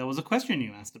 That was a question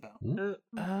you asked about.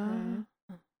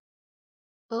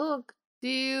 Look,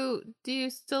 do you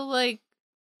still like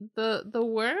the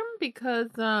worm? Because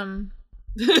I'm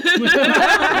just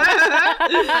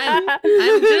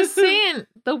saying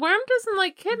the worm doesn't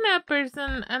like kidnappers,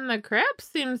 and the crab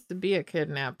seems to be a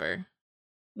kidnapper.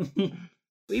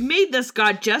 We made this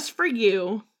god just for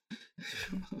you.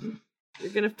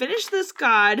 You're gonna finish this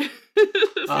god.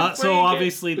 So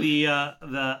obviously the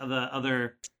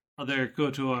other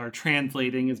Kuo-toa are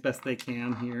translating as best they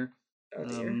can here. Oh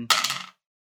dear.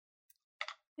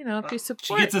 If you support,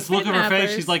 she gets this look on her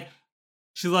face. She's like,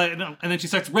 no, and then she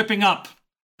starts ripping up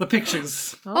the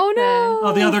pictures. Oh no!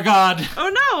 Of the other god.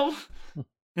 Oh no!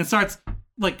 And starts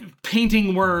like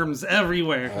painting worms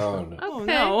everywhere. Oh no! Oh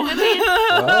no!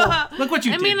 I mean, look what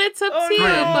you did. I mean, it's up to you,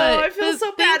 no, but I feel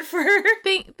so bad for her.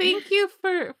 Thank you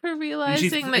for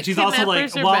realizing that she's also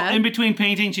like, are bad. in between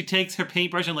painting, she takes her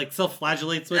paintbrush and like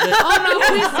self-flagellates with it.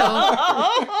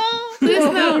 Oh no! Please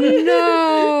don't. Please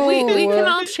no! We can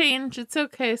all change. It's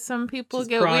okay. Some people She's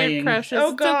get crying. weird crushes.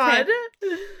 Oh It's god! okay.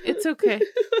 It's okay.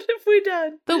 What have we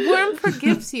done? The worm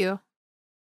forgives you.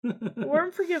 The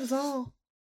worm forgives all.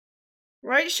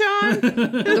 Right, Sean?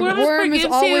 The worm is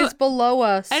always below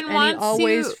us, and he wants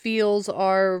always you- feels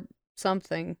our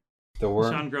something. The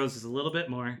worm. Sean grows just a little bit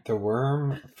more. The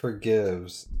worm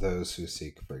forgives those who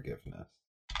seek forgiveness.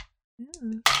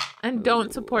 And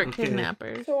don't support Okay.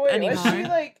 kidnappers So wait, anymore. was she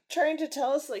like trying to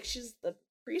tell us like she's the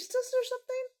priestess or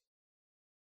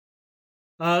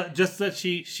something? Just that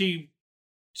she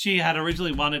had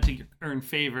originally wanted to earn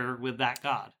favor with that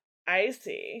god, I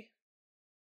see.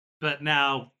 but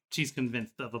now she's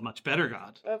convinced of a much better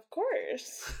god. Of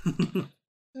course.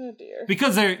 Oh dear.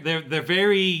 Because they're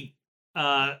very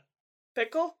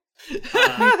Fickle?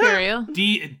 Mercurial.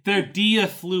 they're dia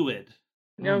fluid.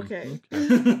 Okay.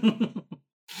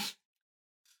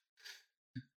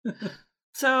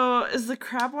 So is the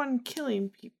crab one killing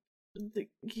people? The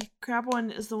crab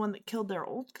one is the one that killed their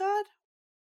old god?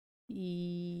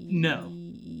 No.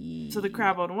 So the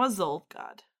crab one was the old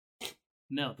god.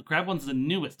 No, the crab one's the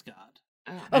newest god.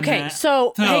 Oh. Okay,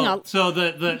 so hang on. So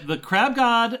the crab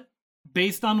god,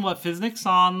 based on what Fiznik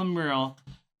saw on the mural,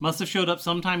 must have showed up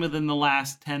sometime within the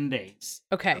last 10 days.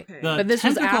 Okay. Okay. The But this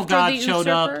was tentacle after god the showed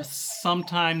up usurper?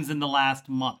 sometimes in the last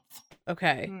month.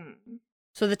 Okay. Hmm.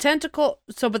 So the tentacle.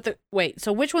 So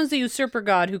which one's the usurper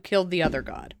god who killed the other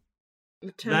god?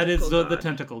 That is Tentacle the god.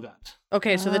 tentacle god.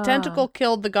 Okay, so the tentacle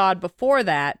killed the god before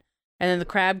that, and then the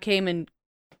crab came and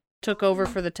took over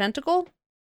for the tentacle?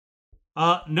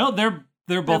 No, they're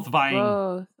both vying.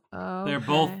 Both. Oh, They're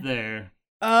both there.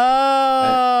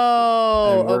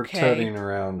 Oh, and we're okay. toting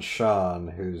around Sean,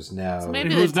 who's now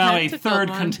a third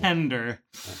contender.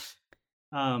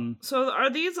 So are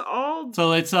these all?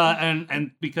 So it's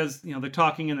and because they're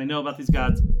talking and they know about these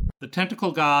gods. The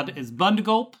tentacle god is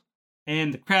Bundgulp,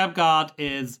 and the crab god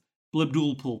is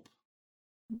Blibdoolpoolp.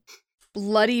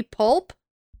 Bloody pulp?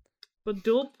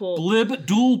 Blibdoolpoolp.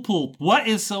 Blibdoolpoolp. What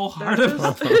is so hard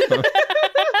about it?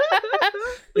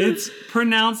 It's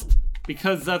pronounced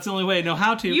because that's the only way I know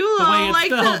how to. You the way it's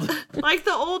like spelled. like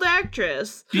the old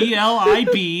actress.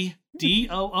 Blibdoolpoolp.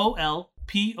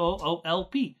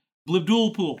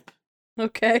 Blibdoolpoolp.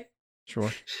 Okay.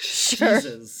 Sure.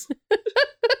 Jesus.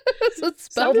 So it's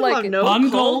spelled like no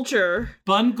culture.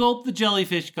 Bungulp the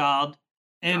jellyfish god,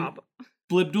 and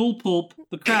Blibdoolpoolp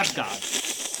the crab god.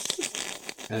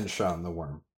 And Sean the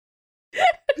worm.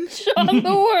 Sean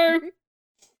the worm.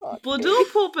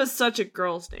 Blibdoolpoolp is such a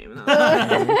girl's name.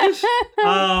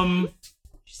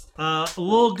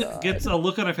 Lil gets a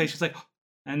look on her face. She's like,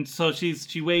 and so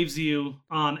she waves you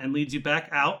on and leads you back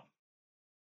out.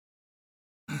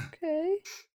 Okay.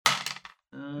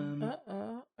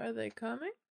 Are they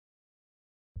coming?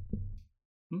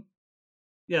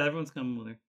 Yeah, everyone's coming with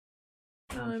her.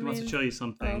 She wants to show you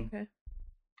something. Okay.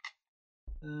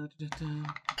 You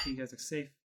guys are safe.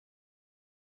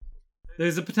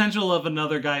 There's a potential of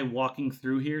another guy walking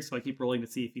through here, so I keep rolling to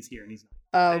see if he's here, and he's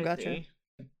not. Oh, gotcha.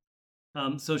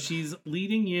 So she's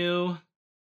leading you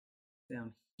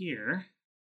down here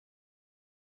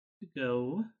to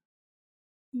go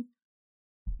poop,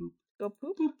 poop, go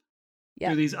poop. Poop. Yeah.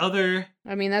 Through these other.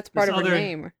 I mean, that's part of her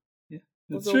name. Yeah,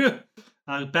 that's true.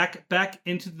 Back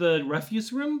into the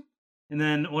refuse room, and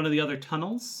then one of the other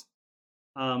tunnels.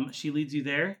 She leads you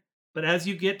there, but as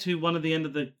you get to one of the end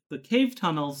of the cave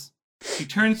tunnels, she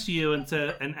turns to you and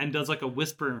does like a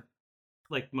whisper,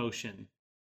 like motion.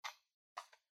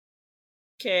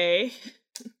 Okay.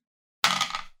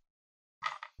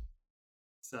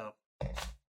 So,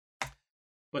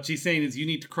 what she's saying is you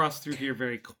need to cross through here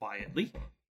very quietly.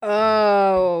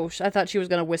 Oh, I thought she was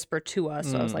gonna whisper to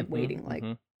us, so I was like waiting, like,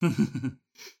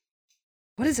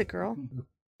 what is it, girl?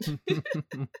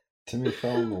 Timmy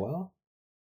fell in the well.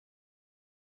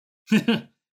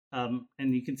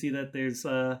 And you can see that there's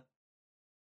what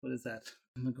is that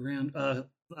on the ground? A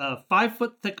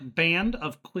 5-foot thick band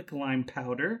of quicklime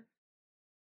powder,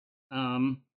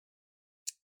 and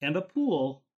a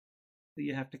pool that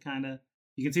you have to kind of.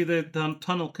 You can see the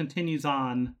tunnel continues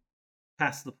on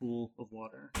past the pool of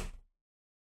water.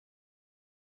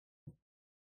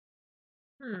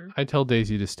 I tell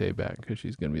Daisy to stay back because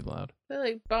she's gonna be loud. Are there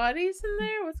like bodies in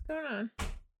there? What's going on?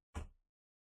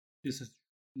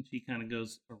 She kind of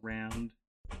goes around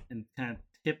and kind of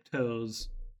tiptoes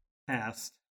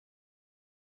past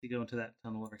to go into that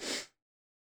tunnel over here.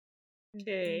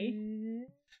 Okay.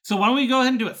 So why don't we go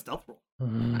ahead and do a stealth roll?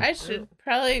 I should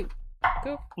probably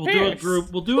go We'll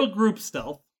first. do a group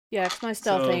stealth. Yeah, 'cause my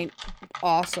stealth ain't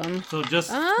awesome. So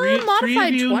just modified three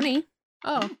of you, 20.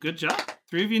 Oh, good job.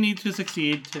 3 of you need to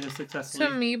succeed to successfully.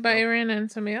 So me, Byron, and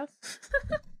somebody else.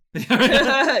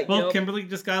 Well, Kimberly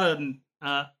just got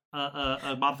a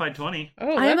modified 20.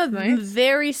 Oh, I am a that's nice.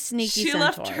 very sneaky She centaur.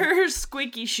 left her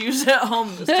squeaky shoes at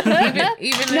home.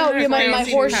 even no, in her my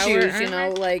crazy horseshoes, power you know,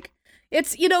 armor? like,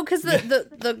 it's, because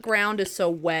the ground is so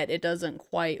wet, it doesn't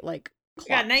quite, like, I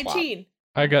got 19.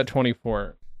 I got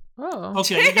 24. Oh.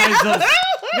 Okay, you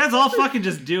guys all fucking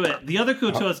just do it. The other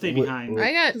Kutoa stay behind.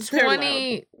 I got They're loud.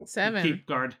 27. Keep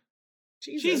guard.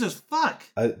 Jesus fuck.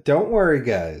 Don't worry,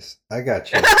 guys. I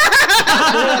got you.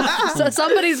 So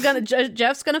somebody's gonna,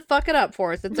 Jeff's gonna fuck it up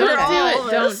for us. It's Don't okay. do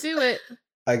it. Don't do it.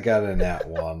 I got a nat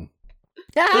 1.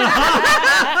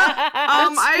 I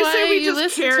say we you just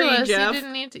listened carry to us. Jeff. You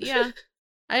didn't need to. Yeah.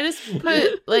 I just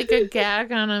put like a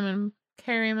gag on him and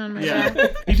carry him on my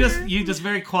back. You just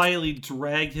very quietly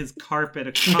drag his carpet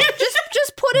across.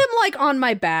 just put him like on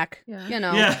my back. Yeah. You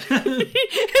know. Yeah.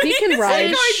 He can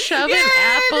ride. Shove an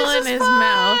apple in his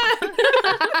mouth.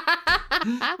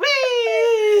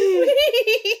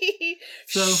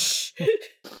 So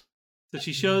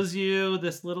she shows you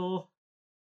this little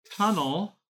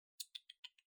tunnel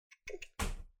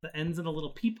that ends in a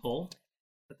little peephole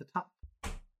at the top.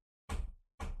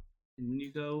 And when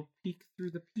you go peek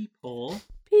through the peephole,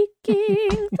 Peeking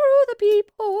through the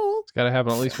peephole. It's got to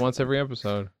happen at least once every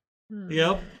episode.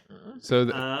 Yep.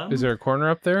 So, is there a corner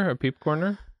up there? A peep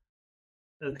corner?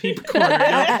 A peep corner.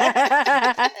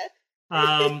 Yep.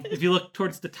 If you look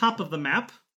towards the top of the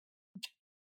map,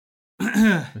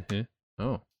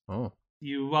 Oh.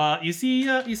 you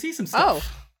see some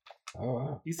stuff. Oh,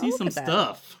 wow. You see look some at that.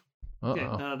 stuff. Uh-oh.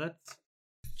 Okay, that's.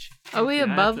 Are we Yeah, I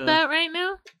have above to- that right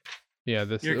now? Yeah,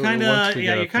 this you're kind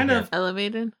of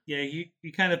elevated. Yeah,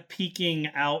 you kind of peeking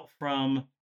out from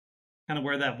kind of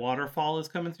where that waterfall is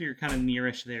coming through. You're kind of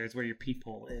nearish there is where your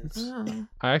peephole is. Oh.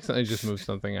 I accidentally just moved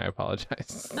something. I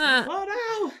apologize.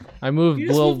 Oh no! I moved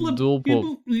Blip Dual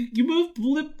Poop. You moved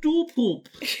Blip Dual Poop.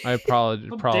 I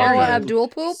apologize. Paula Abdul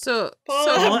Poop? So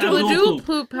Paula Abdul Abdul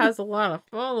Poop has a lot of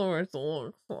followers, it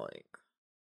looks like.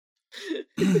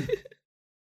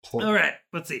 All right,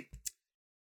 let's see.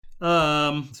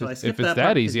 So if it's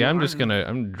that easy, I'm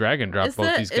drag and drop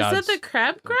both these gods. Is that the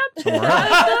crab grab?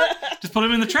 Just put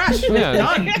them in the trash. Yeah.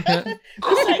 Done.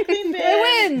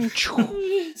 I win.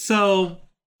 So,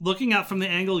 looking out from the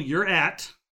angle you're at,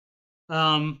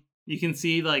 you can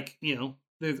see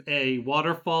there's a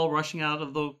waterfall rushing out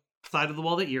of the side of the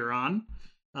wall that you're on,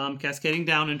 cascading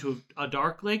down into a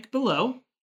dark lake below.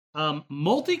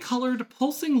 Multicolored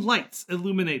pulsing lights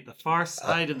illuminate the far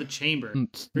side of the chamber,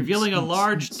 revealing a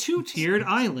large two-tiered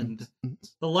island.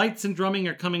 The lights and drumming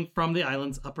are coming from the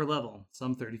island's upper level,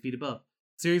 some 30 feet above.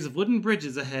 A series of wooden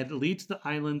bridges ahead lead to the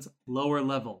island's lower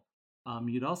level.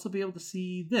 You'd also be able to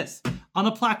see this. On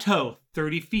a plateau,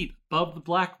 30 feet above the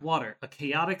black water, a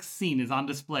chaotic scene is on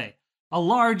display. A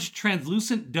large,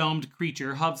 translucent domed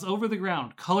creature hovers over the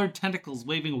ground, colored tentacles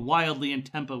waving wildly in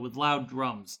tempo with loud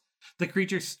drums. The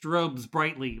creature strobes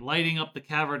brightly, lighting up the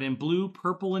cavern in blue,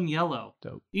 purple, and yellow.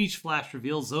 Dope. Each flash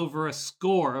reveals over a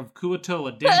score of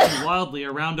Kuo-toa dancing wildly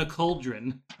around a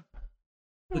cauldron.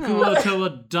 The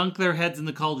Kuo-toa dunk their heads in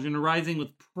the cauldron, rising with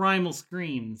primal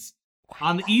screams.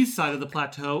 On the east side of the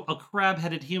plateau, a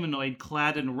crab-headed humanoid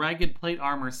clad in ragged plate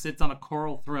armor sits on a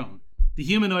coral throne. The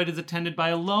humanoid is attended by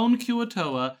a lone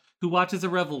Kuo-toa who watches a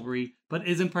revelry but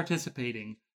isn't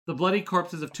participating. The bloody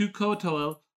corpses of two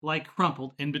Kuo-toa lie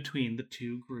crumpled in between the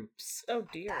two groups. Oh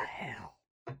dear. Hell.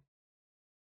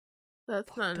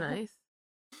 That's not nice.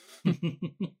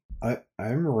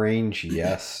 I'm range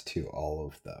yes to all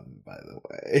of them, by the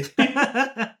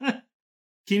way.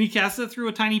 Can you cast it through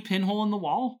a tiny pinhole in the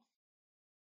wall?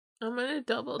 I'm gonna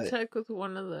double check with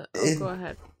one of the. Go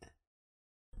ahead.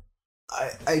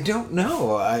 I don't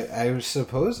know. I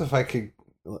suppose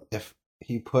if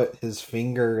he put his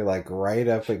finger right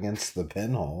up against the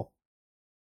pinhole.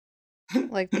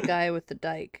 Like the guy with the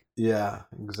dike. Yeah,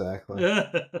 exactly.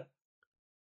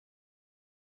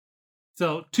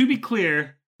 So, to be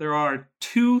clear, there are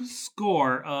 2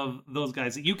 score of those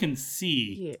guys that you can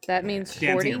see. Yeah. That means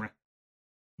 40.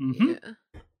 Mm-hmm. Yeah.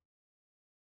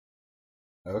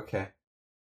 Okay.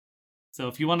 So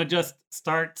if you want to just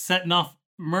start setting off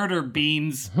murder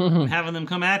beans and having them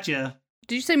come at you.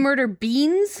 Did you say murder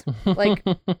beans? Like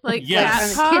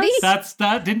yes. cat kitty? That's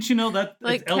that. Didn't you know that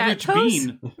like it's Eldritch cat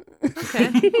Bean? Okay.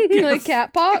 Yes. Like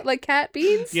cat paw? Like cat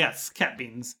beans? Yes, cat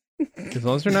beans. As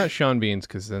long as they're not Sean Beans,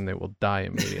 because then they will die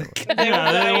immediately.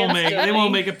 Yeah, they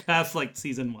won't make it past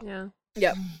season 1. Yeah.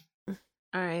 Yep.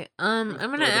 All right. I'm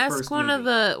gonna ask one of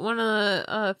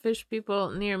the fish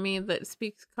people near me that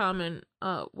speaks common.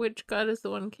 Which god is the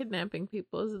one kidnapping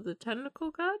people? Is it the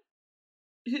tentacle god?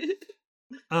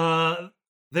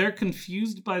 They're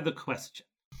confused by the question.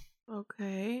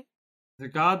 Okay. Their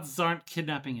gods aren't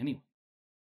kidnapping anyone.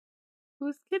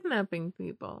 Who's kidnapping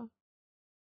people?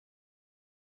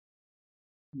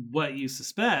 What you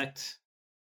suspect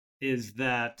is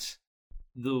that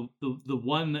the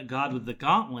one god with the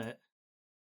gauntlet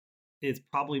is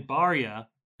probably Barya,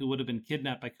 who would have been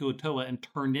kidnapped by Kuo-toa and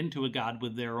turned into a god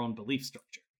with their own belief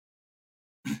structure.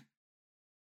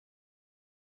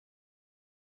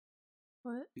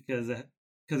 What? Because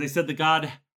they said the god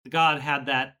had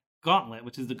that gauntlet,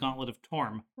 which is the gauntlet of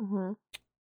Torm. Mm-hmm.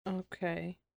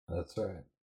 Okay. That's right.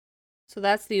 So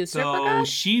that's the usurper So god?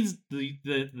 she's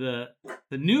the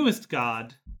newest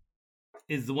god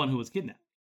is the one who was kidnapped.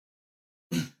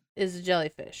 Is a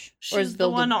jellyfish. She's or is the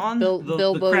one on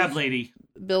the crab lady.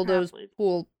 Bildo's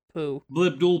pool poo.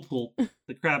 Blibdoolpool,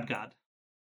 the crab god.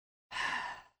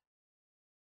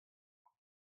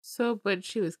 So, but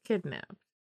she was kidnapped.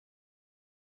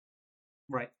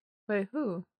 Right. By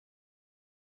who?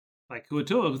 By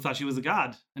Kuo-toa, who thought she was a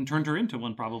god and turned her into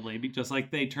one, probably, just like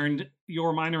they turned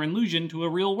your minor illusion to a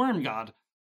real worm god.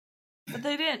 But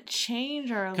they didn't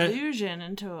change our illusion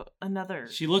into another.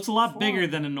 She looks a lot bigger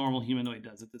than a normal humanoid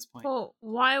does at this point. Well,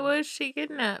 why was she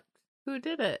kidnapped? Who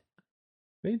did it?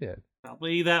 They did.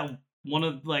 Probably that one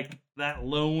of that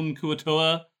lone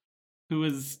Kuo-toa who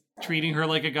was treating her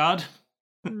like a god.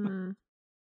 Mm.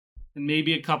 And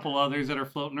maybe a couple others that are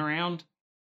floating around.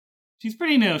 She's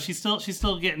pretty new. She's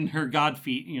still getting her god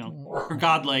feet, her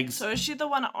god legs. So is she the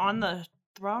one on the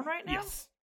throne right now? Yes.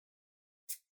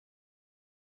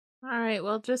 All right.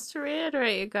 Well, just to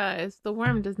reiterate, you guys, the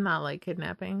worm does not like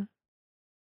kidnapping.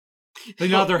 They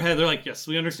nod their head. They're like, yes,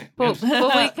 we understand. But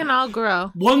we can all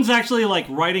grow. One's actually like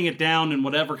writing it down in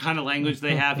whatever kind of language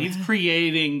they have. He's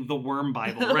creating the worm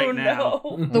Bible right now.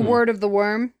 No. The word of the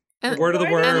worm. The word of the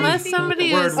worm. Unless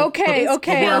somebody is okay.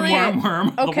 The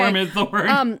worm. Okay. The worm is the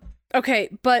word. Okay,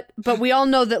 but we all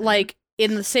know that like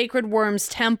in the Sacred Worms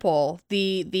Temple,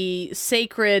 the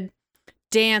sacred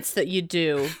dance that you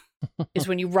do is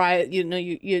when you ride. You know,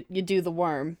 you do the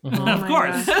worm. Oh of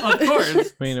course.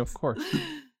 I mean, of course.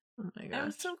 Oh my god.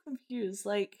 I'm so confused.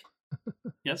 Like,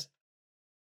 yes.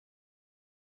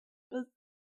 But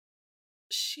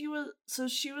she was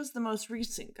the most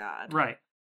recent god. Right.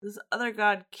 This other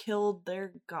god killed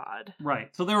their god. Right.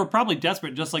 So they were probably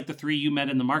desperate, just like the 3 you met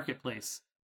in the marketplace.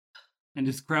 And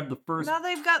just grabbed the first. Now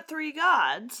they've got 3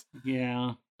 gods.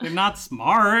 Yeah. They're not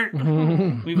smart.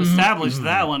 We've established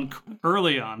that one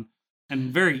early on.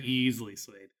 And very easily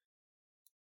swayed.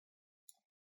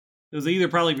 Because they either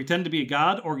probably pretend to be a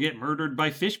god or get murdered by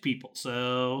fish people,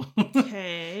 so...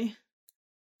 Okay.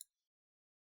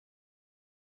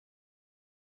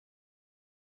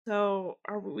 So,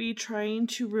 are we trying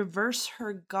to reverse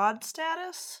her god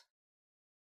status?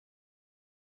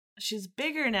 She's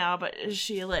bigger now, but is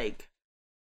she, like...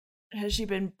 Has she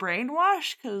been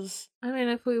brainwashed? Because... I mean,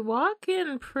 if we walk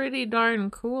in pretty darn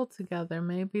cool together,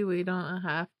 maybe we don't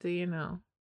have to, you know...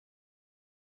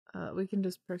 we can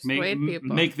just persuade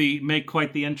people. Make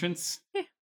quite the entrance.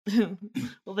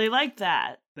 Well, they like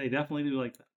that. They definitely do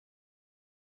like that.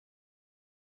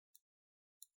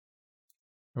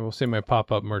 I will say my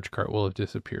pop-up merch cart will have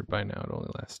disappeared by now. It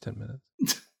only lasts 10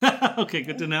 minutes. Okay,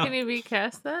 good to know. Can you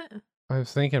recast that? I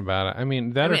was thinking about it. I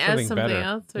mean, or something better.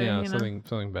 Else, or, yeah,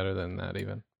 something better than that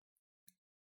even.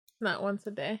 Not once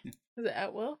a day. Is it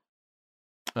at will?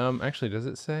 Actually, does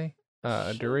it say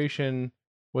duration?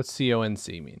 What's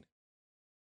CONC mean?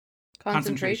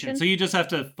 Concentration. So you just have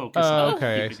to focus on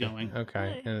okay, keep it going.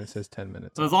 Okay, nice. And it says 10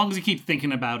 minutes. So as long as you keep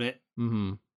thinking about it.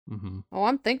 Oh,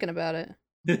 I'm thinking about it.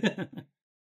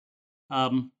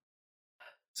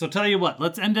 So tell you what,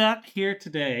 let's end that here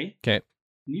today. Okay.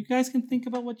 You guys can think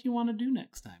about what you want to do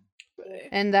next time.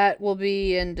 And that will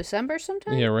be in December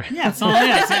sometime? Yeah, right. Yeah, so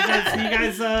see you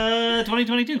guys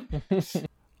 2022.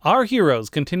 Our heroes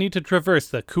continue to traverse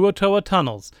the Kuo-toa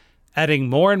tunnels, adding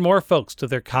more and more folks to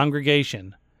their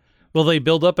congregation. Will they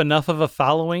build up enough of a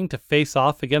following to face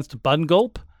off against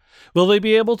Bungulp? Will they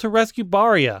be able to rescue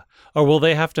Baria, or will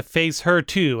they have to face her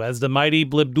too as the mighty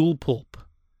Blibdoolpulp?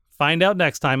 Find out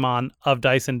next time on Of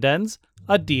Dice and Dens,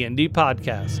 a D&D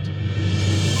podcast.